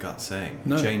know what your gut's saying.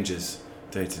 No. It changes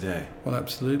day to day. Well,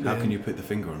 absolutely. How can you put the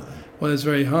finger on it then? Well, it's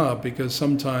very hard because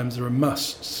sometimes there are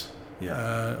musts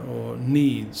or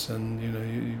needs, and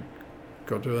you've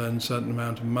got to earn a certain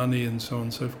amount of money and so on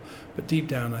and so forth. But deep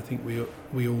down, I think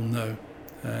we all know.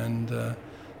 And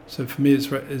so for me, it's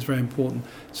very important.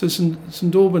 So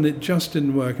St Alban, it just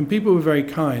didn't work. And people were very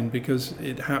kind because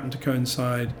it happened to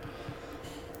coincide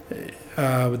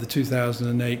with the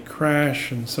 2008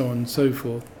 crash and so on and so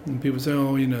forth. And people say,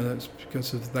 that's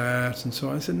because of that and so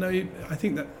on. I said, no, I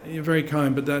think that you're very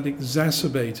kind, but that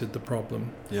exacerbated the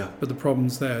problem. Yeah. But the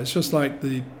problem's there. It's just like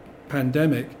the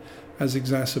pandemic has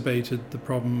exacerbated the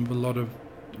problem of a lot of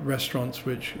restaurants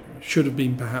which should have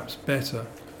been perhaps better.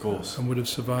 Of course. And would have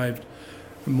survived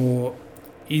more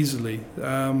easily. But,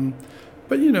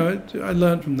 I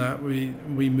learned from that. We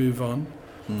move on.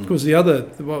 Of course,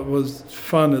 what was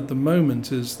fun at the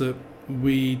moment is that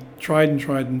we tried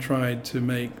to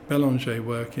make Belaunay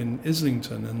work in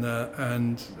Islington, and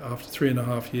after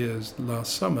 3.5 years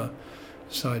last summer,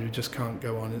 decided we just can't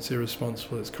go on. It's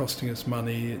irresponsible. It's costing us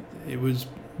money. It was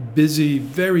busy,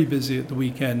 very busy at the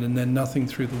weekend, and then nothing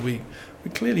through the week.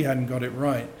 We clearly hadn't got it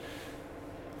right,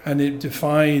 and it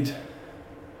defied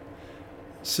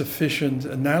sufficient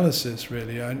analysis,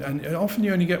 really. And often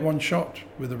you only get one shot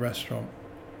with a restaurant.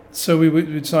 So we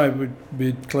decided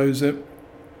we'd close it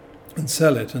and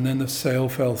sell it, and then the sale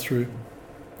fell through.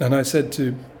 And I said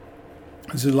to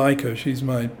Zuleika, she's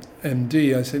my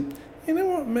MD, I said, you know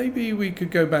what, maybe we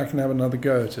could go back and have another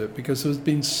go at it, because there's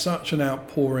been such an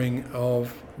outpouring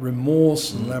of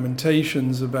remorse and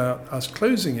lamentations about us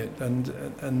closing it.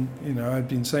 And I've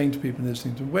been saying to people in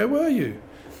Islington, where were you?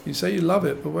 You say you love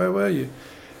it, but where were you?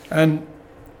 And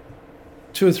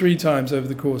 2 or 3 times over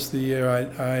the course of the year,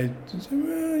 I said,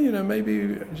 well,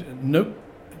 maybe, nope,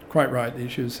 quite rightly,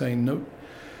 she was saying nope.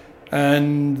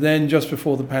 And then just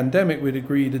before the pandemic, we'd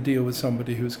agreed a deal with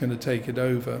somebody who was going to take it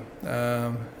over.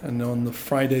 And on the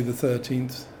Friday the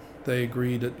 13th, they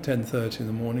agreed at 10:30 in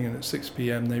the morning, and at 6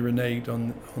 p.m. they reneged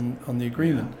on the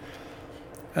agreement.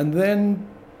 Yeah. And then,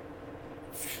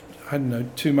 I don't know,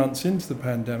 2 months into the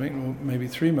pandemic, or maybe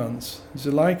 3 months,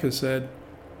 Zuleika said,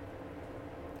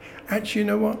 actually, you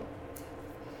know what?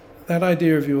 That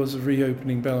idea of yours of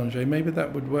reopening Belaunay, maybe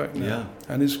that would work now. Yeah.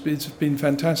 And it's been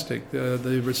fantastic,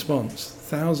 the response.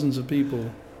 Thousands of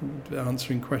people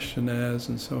answering questionnaires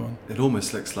and so on. It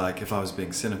almost looks like, if I was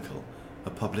being cynical, a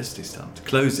publicity stunt. To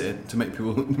close it, to make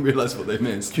people realise what they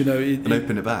missed, and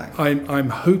open it back. I'm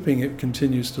hoping it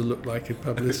continues to look like a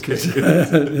publicity,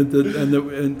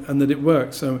 and that it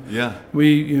works. So yeah,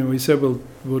 we said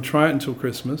we'll try it until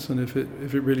Christmas, and if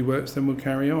it really works, then we'll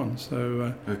carry on.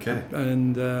 So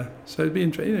so it'd be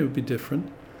interesting. It would be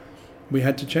different. We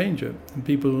had to change it, and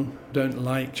people don't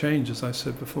like change, as I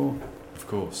said before. Of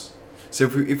course. So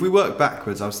if we work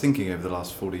backwards, I was thinking over the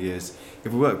last 40 years,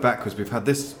 if we work backwards, we've had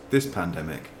this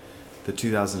pandemic, the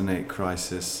 2008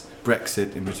 crisis,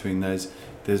 Brexit in between those,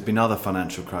 there's been other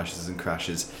financial crises and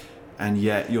crashes, and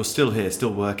yet you're still here,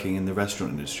 still working in the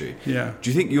restaurant industry. Yeah. Do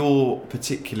you think you're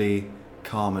particularly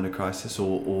calm in a crisis,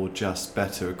 or just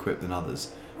better equipped than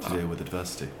others to deal with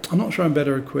adversity? I'm not sure I'm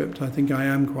better equipped. I think I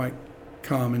am quite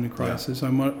calm in a crisis. Yeah.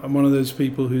 I'm one of those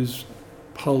people whose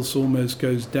pulse almost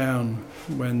goes down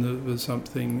when there's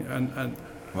something, and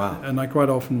wow. And I quite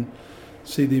often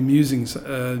see the amusing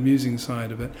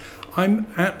side of it. I'm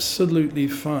absolutely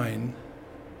fine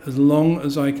as long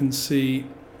as I can see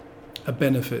a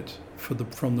benefit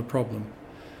from the problem.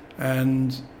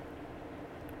 And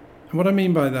what I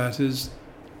mean by that is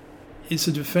it's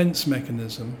a defense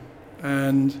mechanism.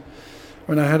 And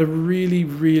when I had a really,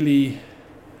 really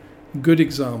good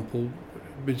example,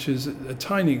 which is a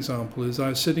tiny example, is I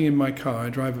was sitting in my car. I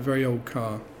drive a very old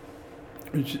car,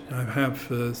 which I have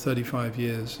for 35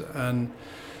 years, and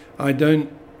I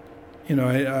don't,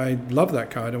 I love that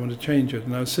car. I don't want to change it.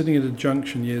 And I was sitting at a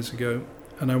junction years ago,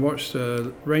 and I watched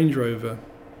a Range Rover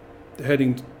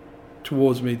heading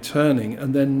towards me, turning,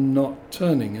 and then not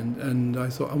turning, and I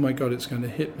thought, oh my God, it's going to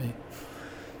hit me.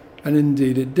 And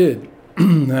indeed it did.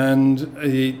 And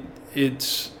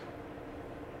it's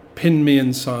pin me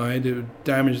inside. It would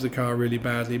damage the car really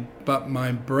badly. But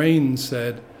my brain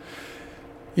said,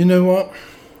 you know what?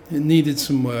 It needed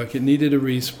some work. It needed a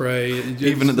respray.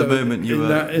 Even at the moment you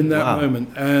were... In that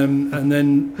moment. And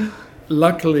then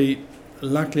luckily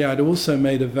I'd also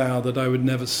made a vow that I would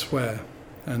never swear.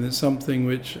 And it's something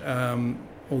which,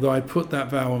 although I put that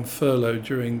vow on furlough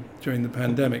during the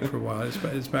pandemic for a while,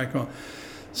 it's back on.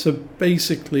 So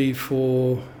basically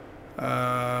for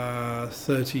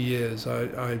 30 years,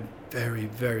 I very,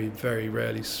 very, very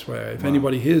rarely swear. If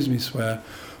anybody hears me swear,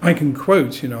 I can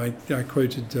quote, I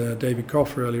quoted David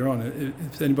Koff earlier on.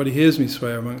 If anybody hears me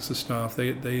swear amongst the staff,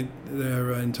 they're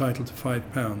entitled to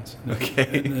 £5.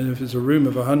 Okay. And if it's a room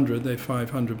of 100, they're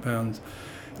 £500.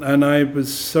 And I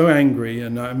was so angry,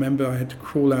 and I remember I had to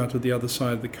crawl out of the other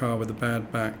side of the car with a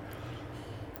bad back.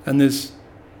 And this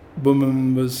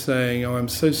woman was saying, "Oh, I'm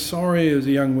so sorry." It was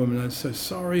a young woman. "I'm so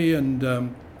sorry, and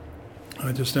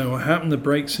I just don't know what happened. The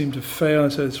brakes seemed to fail." I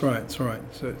said, "It's right, it's all right."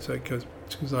 So because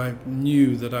I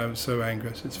knew that I was so angry,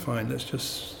 I said, "It's fine. Let's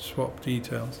just swap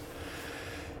details."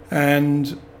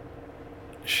 And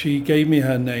she gave me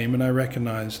her name, and I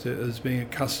recognised it as being a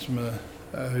customer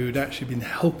who'd actually been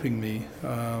helping me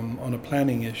on a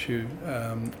planning issue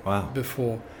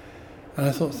before. And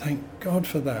I thought, thank God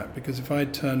for that, because if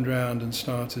I'd turned around and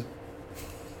started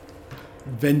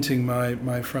venting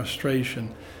my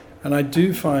frustration, and I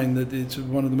do find that it's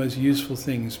one of the most useful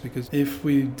things, because if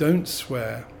we don't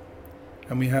swear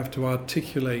and we have to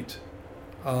articulate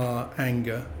our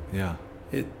anger,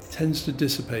 it tends to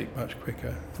dissipate much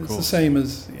quicker. It's the same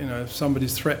as, if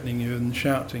somebody's threatening you and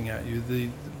shouting at you,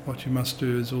 what you must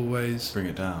do is always bring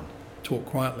it down. Talk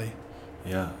quietly.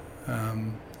 Yeah.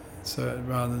 So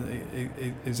rather than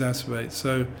exacerbate.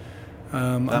 So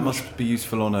that must be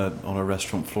useful on a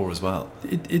restaurant floor as well.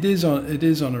 It is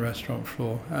on a restaurant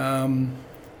floor,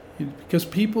 because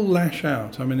people lash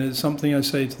out. I mean, it's something I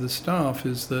say to the staff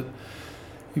is that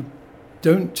you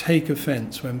don't take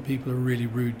offence when people are really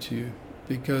rude to you,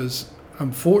 because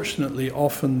unfortunately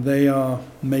often they are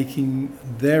making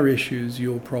their issues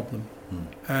your problem.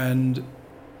 And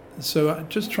so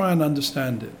just try and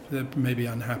understand it. They're maybe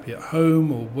unhappy at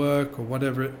home or work or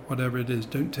whatever it is.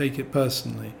 Don't take it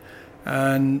personally.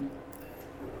 And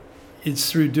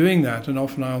it's through doing that, and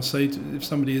often I'll say if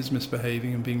somebody is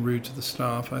misbehaving and being rude to the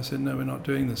staff, I said, no, we're not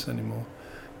doing this anymore.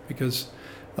 Because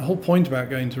the whole point about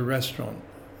going to a restaurant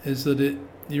is that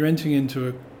you're entering into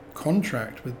a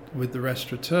contract with the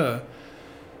restaurateur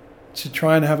to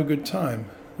try and have a good time.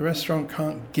 The restaurant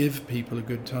can't give people a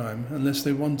good time unless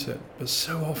they want it. But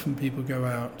so often people go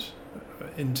out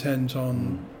intent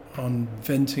on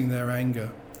venting their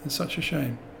anger. It's such a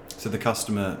shame. So the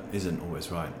customer isn't always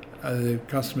right. The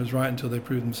customer's right until they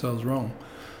prove themselves wrong.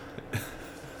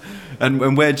 And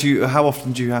how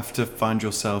often do you have to find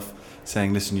yourself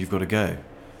saying, "Listen, you've got to go"?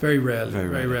 Very rarely.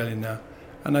 Very rarely now.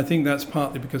 And I think that's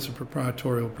partly because of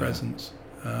proprietorial presence.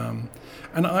 And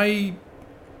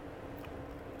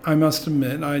I must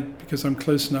admit, because I'm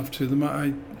close enough to them,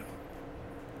 I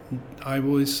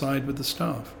always side with the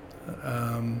staff,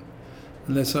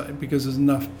 because there's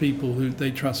enough people who they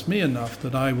trust me enough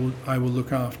that I will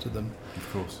look after them.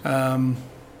 Of course.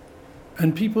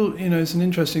 And people, it's an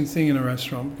interesting thing in a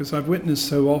restaurant, because I've witnessed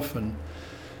so often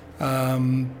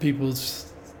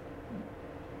people's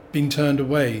being turned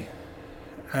away,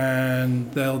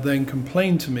 and they'll then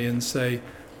complain to me and say,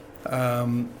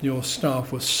 "Your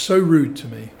staff was so rude to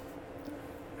me."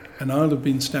 And I'll have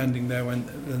been standing there when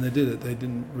they did it. They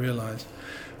didn't realise.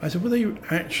 I said, "Were they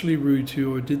actually rude to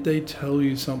you, or did they tell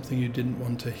you something you didn't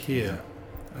want to hear?"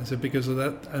 I said, "Because of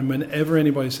that." And whenever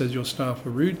anybody says your staff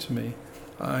were rude to me,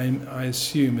 I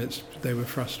assume they were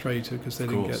frustrated because they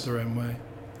didn't get their own way.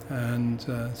 And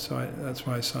so that's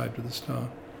why I side with the staff.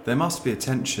 There must be a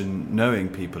tension knowing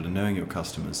people and knowing your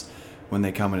customers when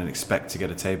they come in and expect to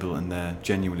get a table and there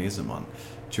genuinely isn't one.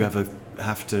 Do you ever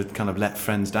have to kind of let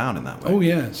friends down in that way? Oh,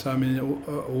 yes. I mean,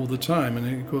 all the time.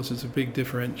 And, of course, it's a big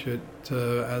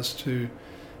differentiator as to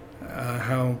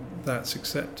how that's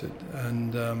accepted.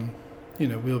 And,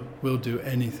 we'll do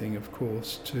anything, of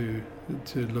course, to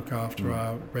look after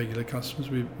our regular customers.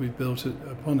 We've built it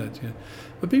upon it.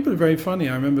 But people are very funny.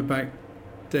 I remember back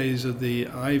days of the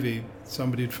Ivy,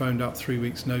 somebody had phoned up 3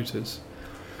 weeks' notice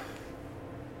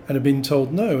and had been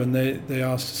told no, and they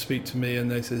asked to speak to me, and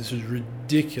they said, "This is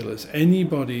ridiculous.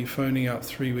 Anybody phoning up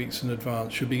 3 weeks in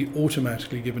advance should be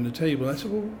automatically given a table." I said,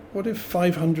 "Well, what if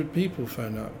 500 people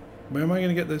phone up? Where am I going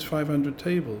to get those 500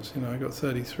 tables? I got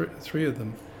 33 of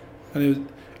them."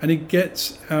 And it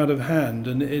gets out of hand,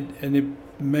 and it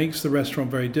makes the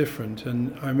restaurant very different.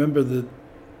 And I remember that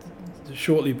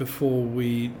shortly before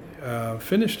we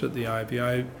finished at the Ivy,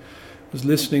 I was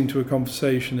listening to a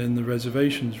conversation in the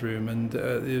reservations room, and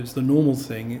it was the normal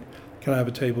thing. Can I have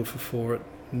a table for 4 at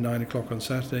 9 o'clock on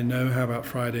Saturday? No. How about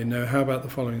Friday? No. How about the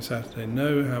following Saturday?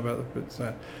 No. How about the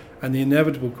Saturday? And the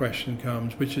inevitable question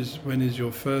comes, when is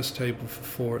your first table for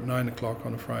 4 at 9 o'clock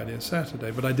on a Friday or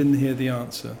Saturday? But I didn't hear the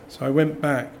answer. So I went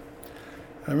back.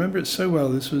 I remember it so well.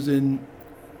 This was in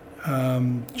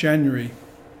January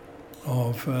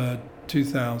of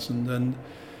 2000.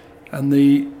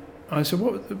 I said,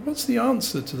 what's the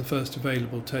answer to the first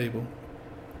available table?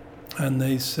 And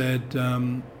they said,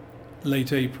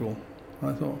 late April.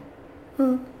 I thought,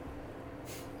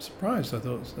 surprised. I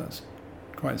thought that's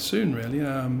quite soon, really.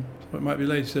 It might be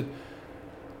late. He said,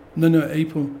 no,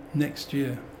 April next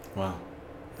year. Wow.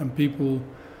 And people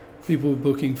were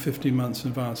booking 15 months in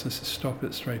advance. I said, stop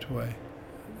it straight away.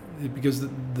 Because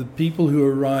the people who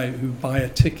arrive, who buy a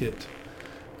ticket,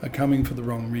 are coming for the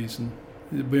wrong reason.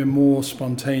 We're more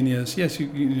spontaneous. Yes, you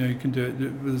can do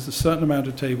it. There's a certain amount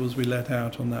of tables we let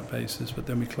out on that basis, but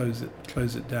then we close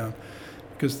it down,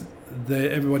 because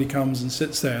everybody comes and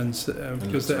sits there, and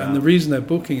the reason they're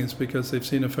booking is because they've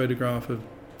seen a photograph of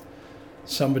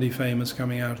somebody famous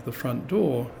coming out of the front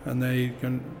door, and they're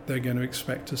going to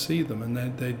expect to see them, and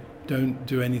they don't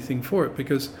do anything for it,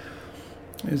 because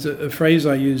it's a phrase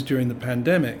I used during the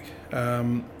pandemic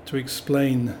to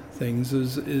explain things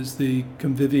is the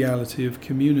conviviality of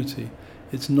community.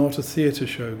 It's not a theatre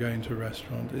show going to a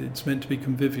restaurant. It's meant to be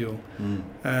convivial.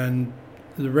 And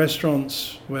the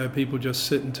restaurants where people just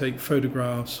sit and take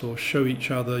photographs or show each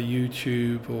other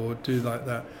YouTube or do like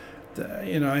that,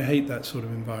 I hate that sort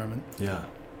of environment. Yeah.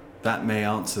 That may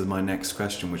answer my next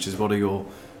question, which is, what are your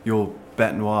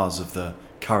bête noires of the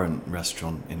current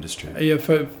restaurant industry? Yeah,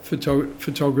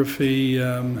 photography,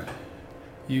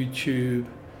 YouTube.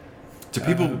 Do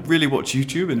people really watch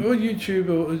YouTube? Or YouTube,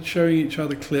 or showing each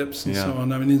other clips and so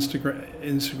on. I mean,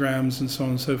 Instagrams and so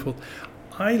on and so forth.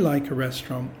 I like a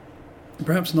restaurant,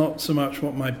 perhaps not so much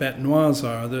what my bête noires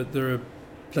are. There are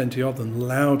plenty of them.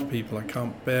 Loud people, I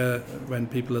can't bear when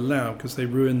people are loud, because they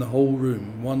ruin the whole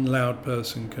room. One loud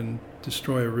person can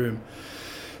destroy a room.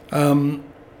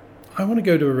 I want to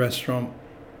go to a restaurant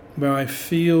where I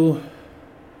feel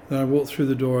that I walk through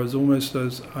the door as almost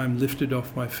as I'm lifted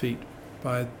off my feet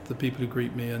by the people who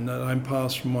greet me, and that I'm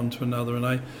passed from one to another, and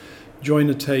I join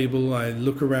a table, I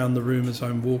look around the room as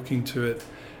I'm walking to it,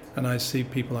 and I see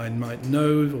people I might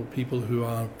know, or people who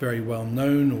are very well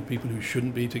known, or people who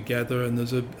shouldn't be together, and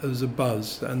there's a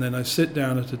buzz. And then I sit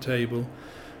down at a table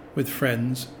with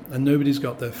friends, and nobody's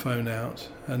got their phone out,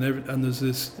 and there's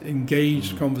this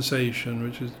engaged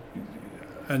conversation,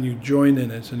 and you join in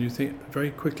it, and you think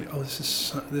very quickly,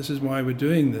 this is why we're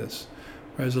doing this.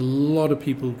 Whereas a lot of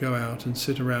people go out and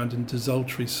sit around in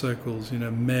desultory circles,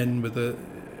 men with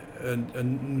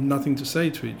and nothing to say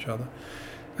to each other.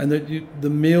 And that the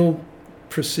meal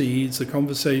proceeds, the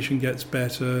conversation gets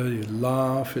better, you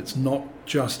laugh, it's not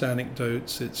just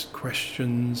anecdotes, it's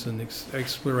questions and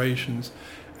explorations.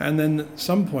 And then at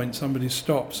some point somebody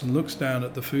stops and looks down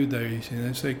at the food they're eating, and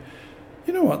they say,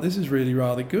 you know what, this is really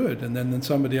rather good. And then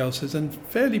somebody else says, and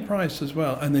fairly priced as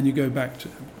well. And then you go back to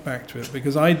it,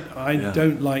 because I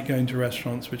don't like going to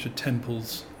restaurants which are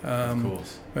temples,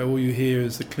 where all you hear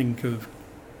is the clink of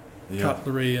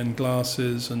cutlery and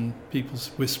glasses and people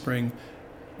whispering,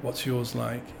 what's yours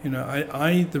like?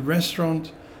 The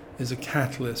restaurant is a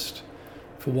catalyst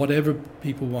for whatever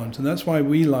people want. And that's why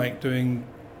we like doing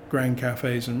grand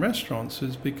cafes and restaurants,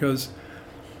 is because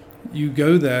you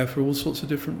go there for all sorts of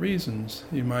different reasons.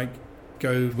 You might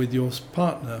go with your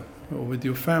partner or with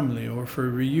your family, or for a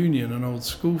reunion, an old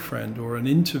school friend, or an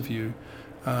interview.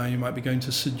 You might be going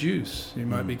to seduce. You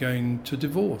might be going to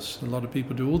divorce. A lot of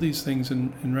people do all these things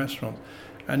in restaurants.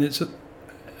 And it's a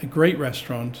great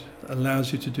restaurant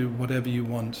allows you to do whatever you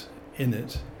want in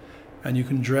it. And you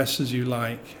can dress as you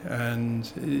like. And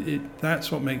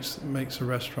that's what makes a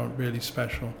restaurant really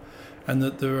special. And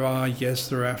that there are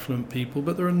affluent people,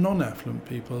 but there are non-affluent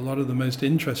people. A lot of the most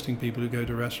interesting people who go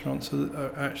to restaurants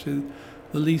are actually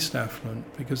the least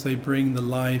affluent, because they bring the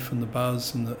life and the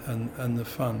buzz and the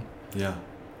fun. Yeah.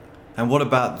 And what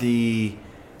about the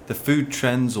food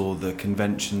trends or the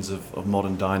conventions of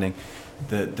modern dining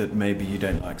that maybe you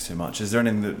don't like so much? Is there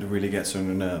anything that really gets on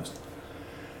your nerves?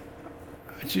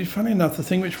 Actually, funny enough, the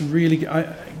thing which really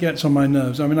gets on my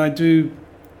nerves, I mean, I do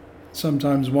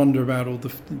sometimes wonder about all the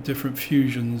different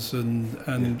fusions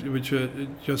and which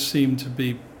just seem to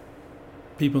be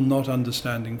people not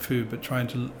understanding food, but trying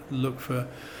to look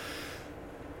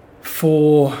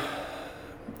for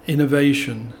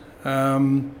innovation. I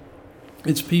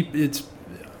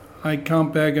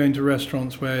can't bear going to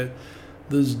restaurants where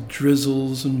there's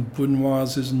drizzles and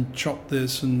brunoises and chop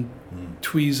this and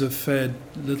tweezer fed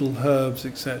little herbs,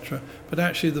 etc. But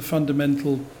actually the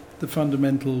fundamental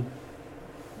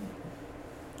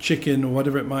chicken or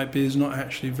whatever it might be is not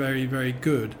actually very, very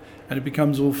good, and it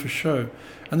becomes all for show.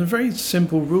 And the very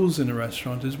simple rules in a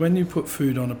restaurant is when you put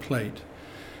food on a plate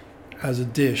as a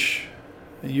dish,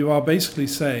 you are basically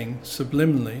saying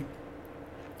subliminally,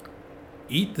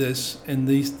 eat this in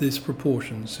these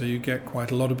proportions. So you get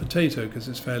quite a lot of potato because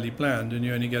it's fairly bland, and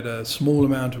you only get a small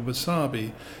amount of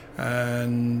wasabi,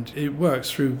 and it works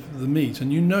through the meat,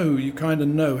 and you kind of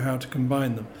know how to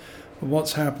combine them. But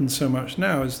what's happened so much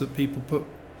now is that people put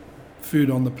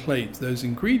food on the plate, those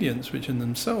ingredients which in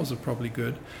themselves are probably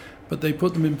good, but they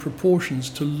put them in proportions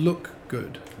to look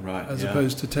good, right, as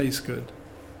opposed to taste good.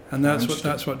 And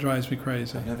that's what drives me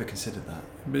crazy. I've never considered that.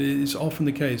 But it's often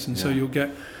the case, and so you'll get,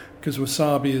 because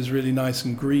wasabi is really nice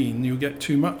and green, you'll get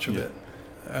too much of it.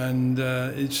 And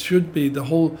it should be the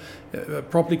whole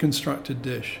properly constructed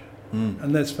dish.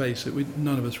 And let's face it,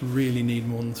 none of us really need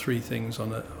more than 3 things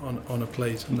on a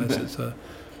plate, unless it's a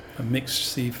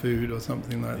mixed seafood or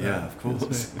something like that. Yeah, of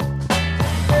course.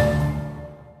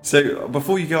 So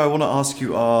before you go, I want to ask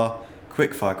you our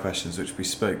quickfire questions, which we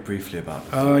spoke briefly about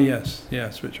before. Oh,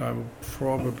 yes, which I will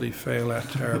probably fail at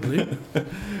terribly.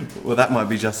 Well, that might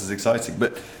be just as exciting.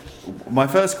 But my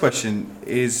first question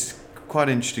is quite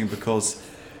interesting because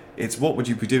it's what would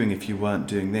you be doing if you weren't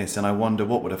doing this? And I wonder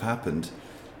what would have happened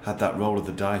had that roll of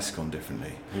the dice gone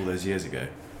differently all those years ago.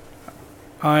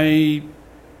 I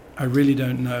really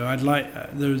don't know. I've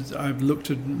looked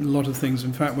at a lot of things.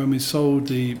 In fact, when we sold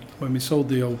the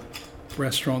old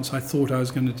restaurants, I thought I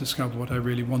was going to discover what I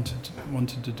really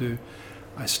wanted to do.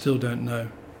 I still don't know.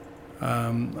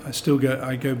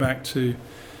 I go back to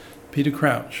Peter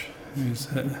Crouch, who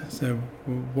said,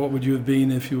 "What would you have been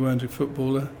if you weren't a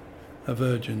footballer? A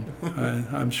virgin."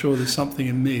 I'm sure there's something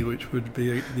in me which would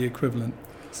be the equivalent.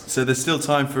 So there's still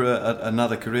time for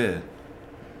another career,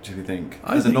 do you think?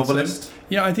 As a novelist? So.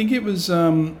 Yeah, I think it was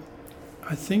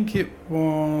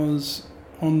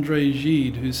André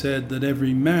Gide who said that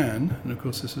every man, and of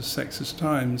course this is sexist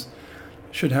times,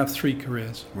 should have 3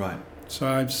 careers. Right. So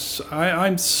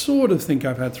I sort of think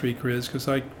I've had 3 careers, because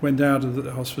I went out of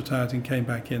the hospitality and came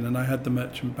back in, and I had the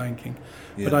merchant banking.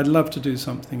 Yeah. But I'd love to do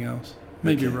something else.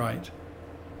 Maybe you're right.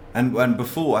 And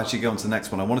before I actually go on to the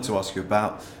next one, I wanted to ask you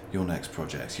about your next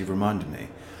projects. You've reminded me,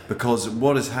 because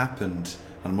what has happened,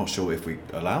 and I'm not sure if we're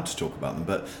allowed to talk about them,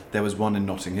 but there was one in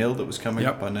Notting Hill that was coming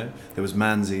up, I know. There was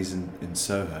Manzi's in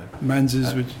Soho.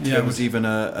 Manzi's, there was even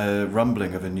a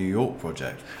rumbling of a New York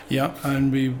project. Yeah,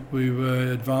 and we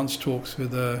were advanced talks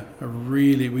with a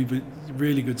really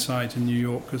good site in New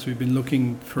York, because we've been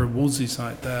looking for a Wolseley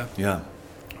site there. Yeah.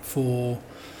 For,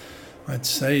 I'd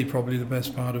say, probably the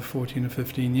best part of 14 or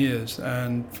 15 years,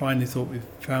 and finally thought we'd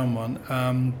found one.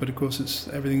 But of course,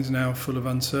 everything's now full of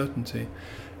uncertainty.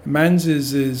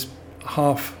 Manzi's is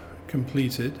half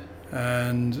completed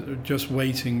and just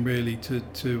waiting really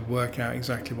to work out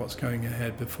exactly what's going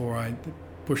ahead before I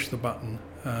push the button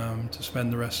to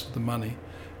spend the rest of the money.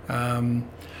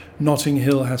 Notting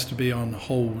Hill has to be on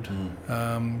hold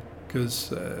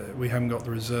because we haven't got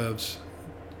the reserves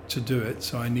to do it,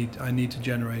 so I need to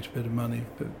generate a bit of money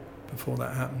before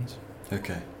that happens.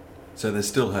 Okay, so there's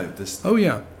still hope. Oh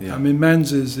yeah. I mean,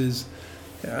 Manzi's is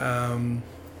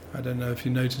I don't know if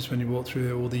you noticed when you walk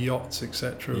through all the yachts,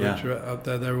 etc., which are up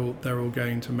there. They're all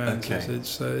going to Manzi's. Okay.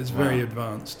 It's very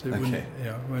advanced. It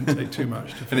won't take too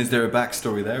much. And is there a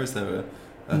backstory there? Is there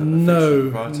a no,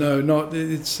 not.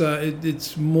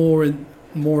 It's more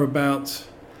about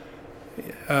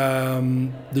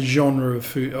the genre of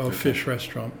food or fish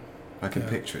restaurant. I can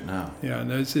picture it now. Yeah,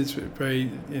 no, it's very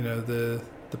the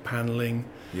paneling.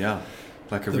 Yeah.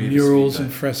 Like the murals and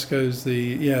frescoes,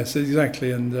 yes,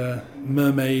 exactly, and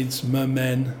mermaids,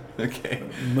 mermen, okay,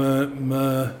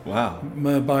 mer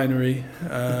binary.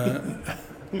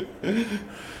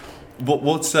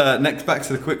 What's next? Back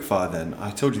to the quickfire then.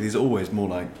 I told you these are always more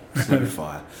like slow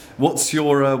fire. What's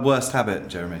your worst habit,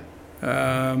 Jeremy?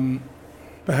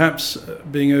 Perhaps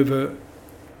being over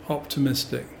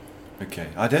optimistic. Okay,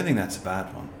 I don't think that's a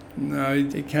bad one. No,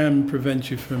 it can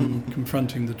prevent you from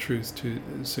confronting the truth too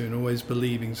soon. Always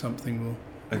believing something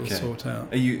will sort out.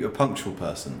 Are you a punctual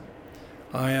person?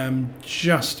 I am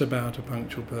just about a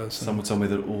punctual person. Someone told me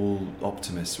that all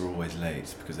optimists are always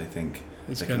late because they think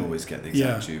they can always get the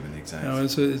exact tube and the exact. No,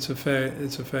 it's a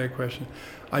fair question.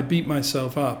 I beat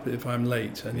myself up if I'm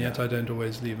late, and yet I don't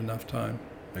always leave enough time.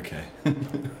 Okay.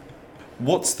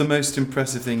 What's the most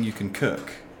impressive thing you can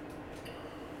cook?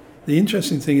 The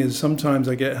interesting thing is sometimes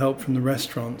I get help from the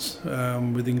restaurants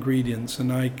with ingredients,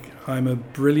 and I'm a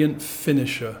brilliant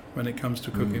finisher when it comes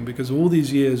to cooking, because all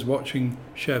these years watching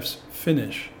chefs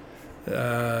finish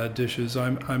dishes,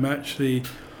 I'm actually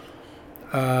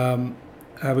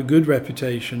have a good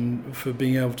reputation for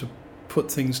being able to put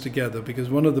things together, because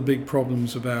one of the big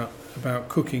problems about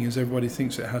cooking is everybody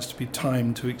thinks it has to be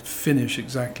timed to finish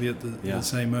exactly at the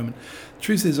same moment. The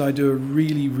truth is, I do a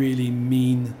really, really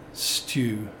mean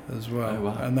stew as well. Oh,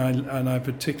 wow. and I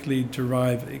particularly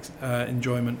derive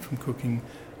enjoyment from cooking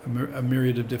a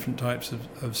myriad of different types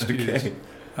of stews. Okay.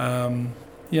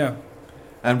 Yeah.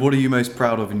 And what are you most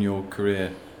proud of in your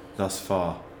career thus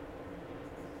far?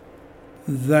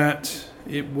 That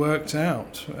it worked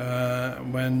out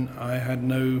when I had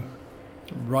no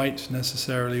right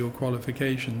necessarily or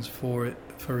qualifications for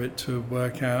it to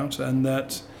work out, and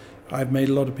that I've made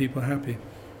a lot of people happy.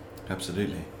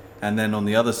 Absolutely. And then on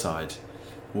the other side,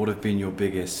 what have been your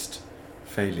biggest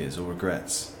failures or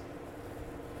regrets?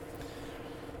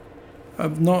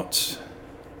 Of not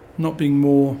being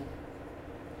more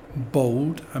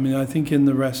bold. I mean, I think in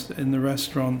the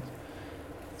restaurant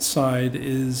side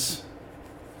is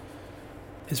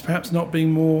perhaps not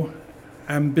being more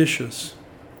ambitious.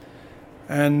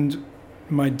 And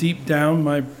deep down,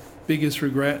 my biggest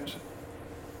regret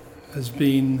has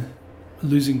been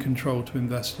losing control to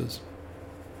investors.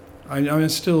 I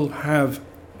still have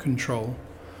control,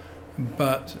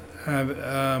 but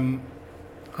I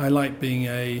like being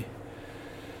a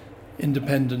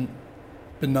independent,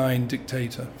 benign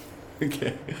dictator.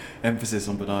 Okay. Emphasis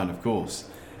on benign, of course.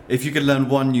 If you could learn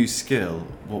one new skill,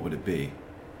 what would it be?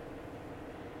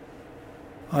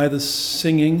 Either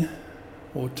singing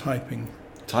or typing.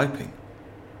 Typing?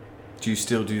 Do you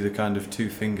still do the kind of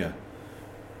two-finger?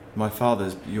 My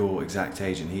father's your exact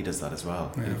age and he does that as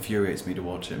well. Yeah. It infuriates me to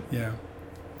watch him. Yeah.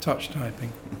 Touch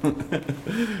typing.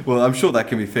 Well, I'm sure that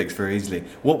can be fixed very easily.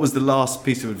 What was the last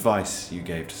piece of advice you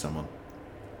gave to someone?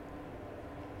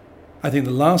 I think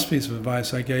the last piece of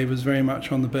advice I gave was very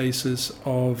much on the basis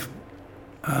of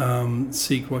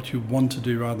seek what you want to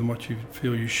do rather than what you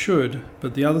feel you should.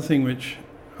 But the other thing which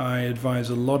I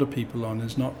advise a lot of people on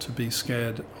is not to be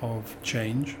scared of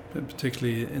change, but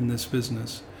particularly in this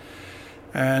business.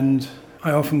 And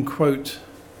I often quote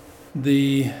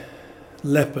the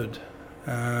leopard,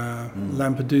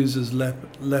 Lampedusa's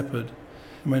leopard,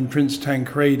 when Prince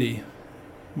Tancredi,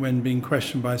 when being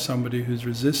questioned by somebody who's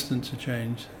resistant to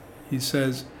change, he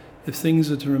says, if things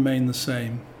are to remain the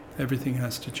same, everything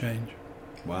has to change.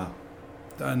 Wow.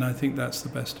 And I think that's the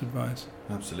best advice.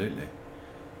 Absolutely.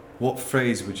 What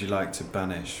phrase would you like to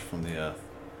banish from the earth?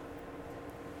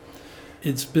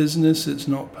 It's business, it's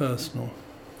not personal.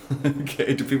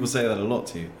 Okay, do people say that a lot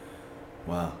to you?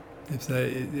 Wow. As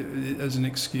an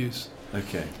excuse.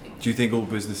 Okay. Do you think all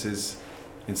business is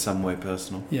in some way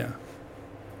personal? Yeah.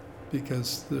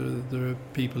 Because there are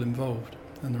people involved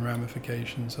and the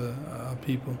ramifications are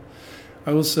people.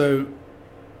 I also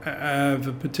have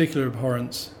a particular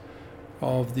abhorrence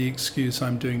of the excuse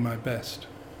I'm doing my best.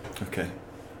 Okay.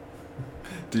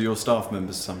 Do your staff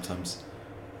members sometimes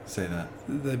say that?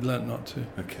 They've learnt not to.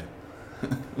 Okay.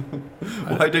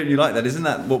 Why don't you like that? Isn't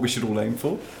that what we should all aim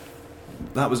for?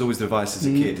 That was always the advice as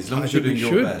a kid. As long as you're doing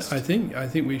your best. I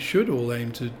think we should all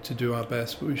aim to do our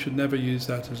best, but we should never use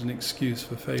that as an excuse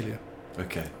for failure.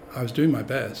 Okay. I was doing my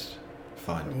best.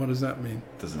 Fine. What does that mean?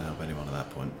 Doesn't help anyone at that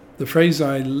point. The phrase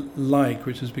I like,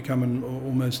 which has become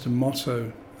almost a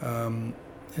motto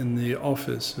in the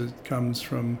office, it comes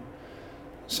from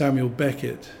Samuel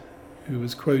Beckett, who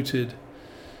was quoted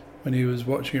when he was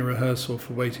watching a rehearsal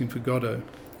for Waiting for Godot,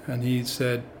 and he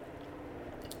said,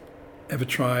 ever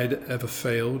tried, ever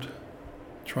failed,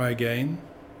 try again,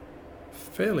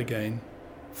 fail again,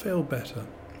 fail better.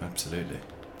 Absolutely.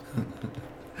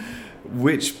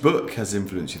 Which book has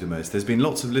influenced you the most? There's been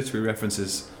lots of literary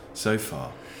references so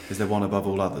far. Is there one above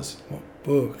all others? What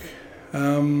book?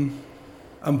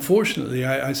 Unfortunately,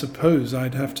 I suppose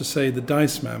I'd have to say The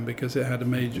Dice Man, because it had a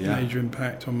major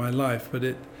impact on my life.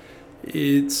 But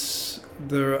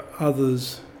there are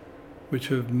others which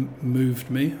have moved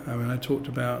me. I mean, I talked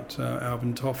about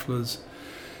Alvin Toffler's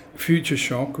Future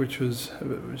Shock, which was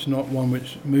not one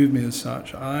which moved me as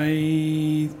such.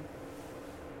 I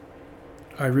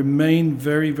remain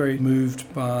very, very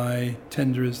moved by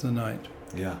Tender is the Night.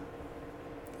 Yeah.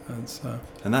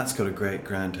 And that's got a great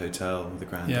grand hotel with a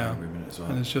grand dining room in it as well.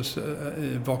 And it's just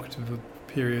evocative of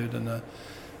a period and a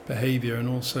behaviour, and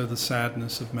also the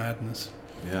sadness of madness.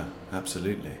 Yeah,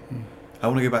 absolutely. I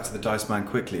want to go back to The Dice Man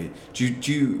quickly. Do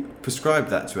you prescribe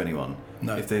that to anyone?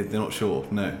 No. If they're not sure?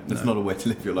 No. That's not a way to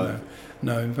live your life.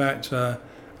 No. In fact,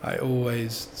 I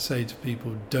always say to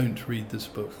people, don't read this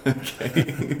book.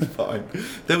 Okay, fine.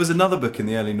 There was another book in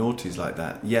the early noughties like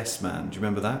that, Yes Man. Do you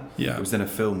remember that? Yeah. It was then a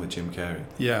film with Jim Carrey.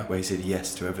 Yeah. Where he said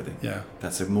yes to everything. Yeah.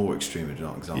 That's a more extreme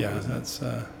example, Yeah, isn't that's...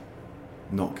 it?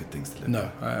 Not good things to live No,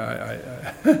 by.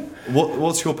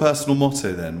 What's your personal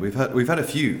motto then? We've had a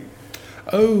few.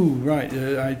 Oh, right.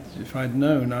 If I'd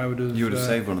known, I would have... You would have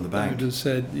saved one in the bank. I would have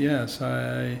said, yes,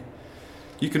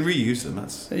 You can reuse them,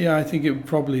 Yeah, I think it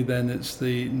probably then it's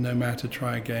the no matter,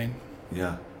 try again.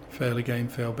 Yeah. Fail again,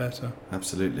 fail better.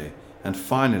 Absolutely. And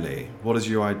finally, what is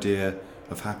your idea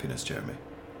of happiness, Jeremy?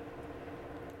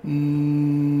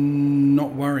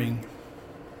 Not worrying.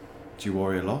 Do you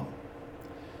worry a lot?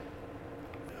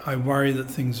 I worry that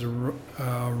things are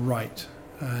right,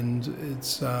 and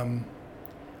it's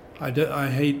I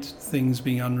hate things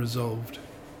being unresolved,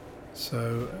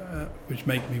 so which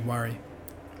make me worry.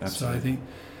 Absolutely.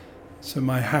 So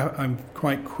I think I'm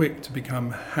quite quick to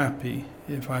become happy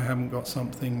if I haven't got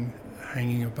something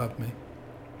hanging above me.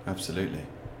 Absolutely.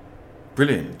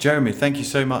 Brilliant. Jeremy, thank you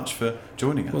so much for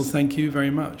joining us. Well, thank you very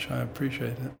much. I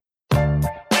appreciate it.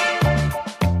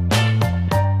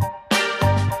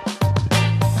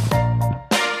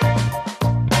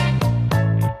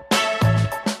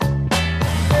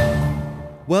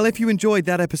 Well, if you enjoyed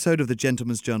that episode of the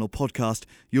Gentleman's Journal podcast,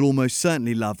 you'll almost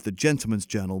certainly love the Gentleman's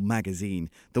Journal magazine,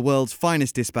 the world's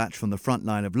finest dispatch from the front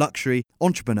line of luxury,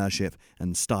 entrepreneurship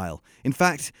and style. In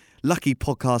fact, lucky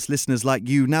podcast listeners like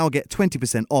you now get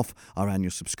 20% off our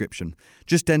annual subscription.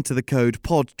 Just enter the code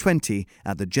POD20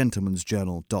 at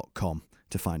thegentleman'sjournal.com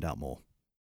to find out more.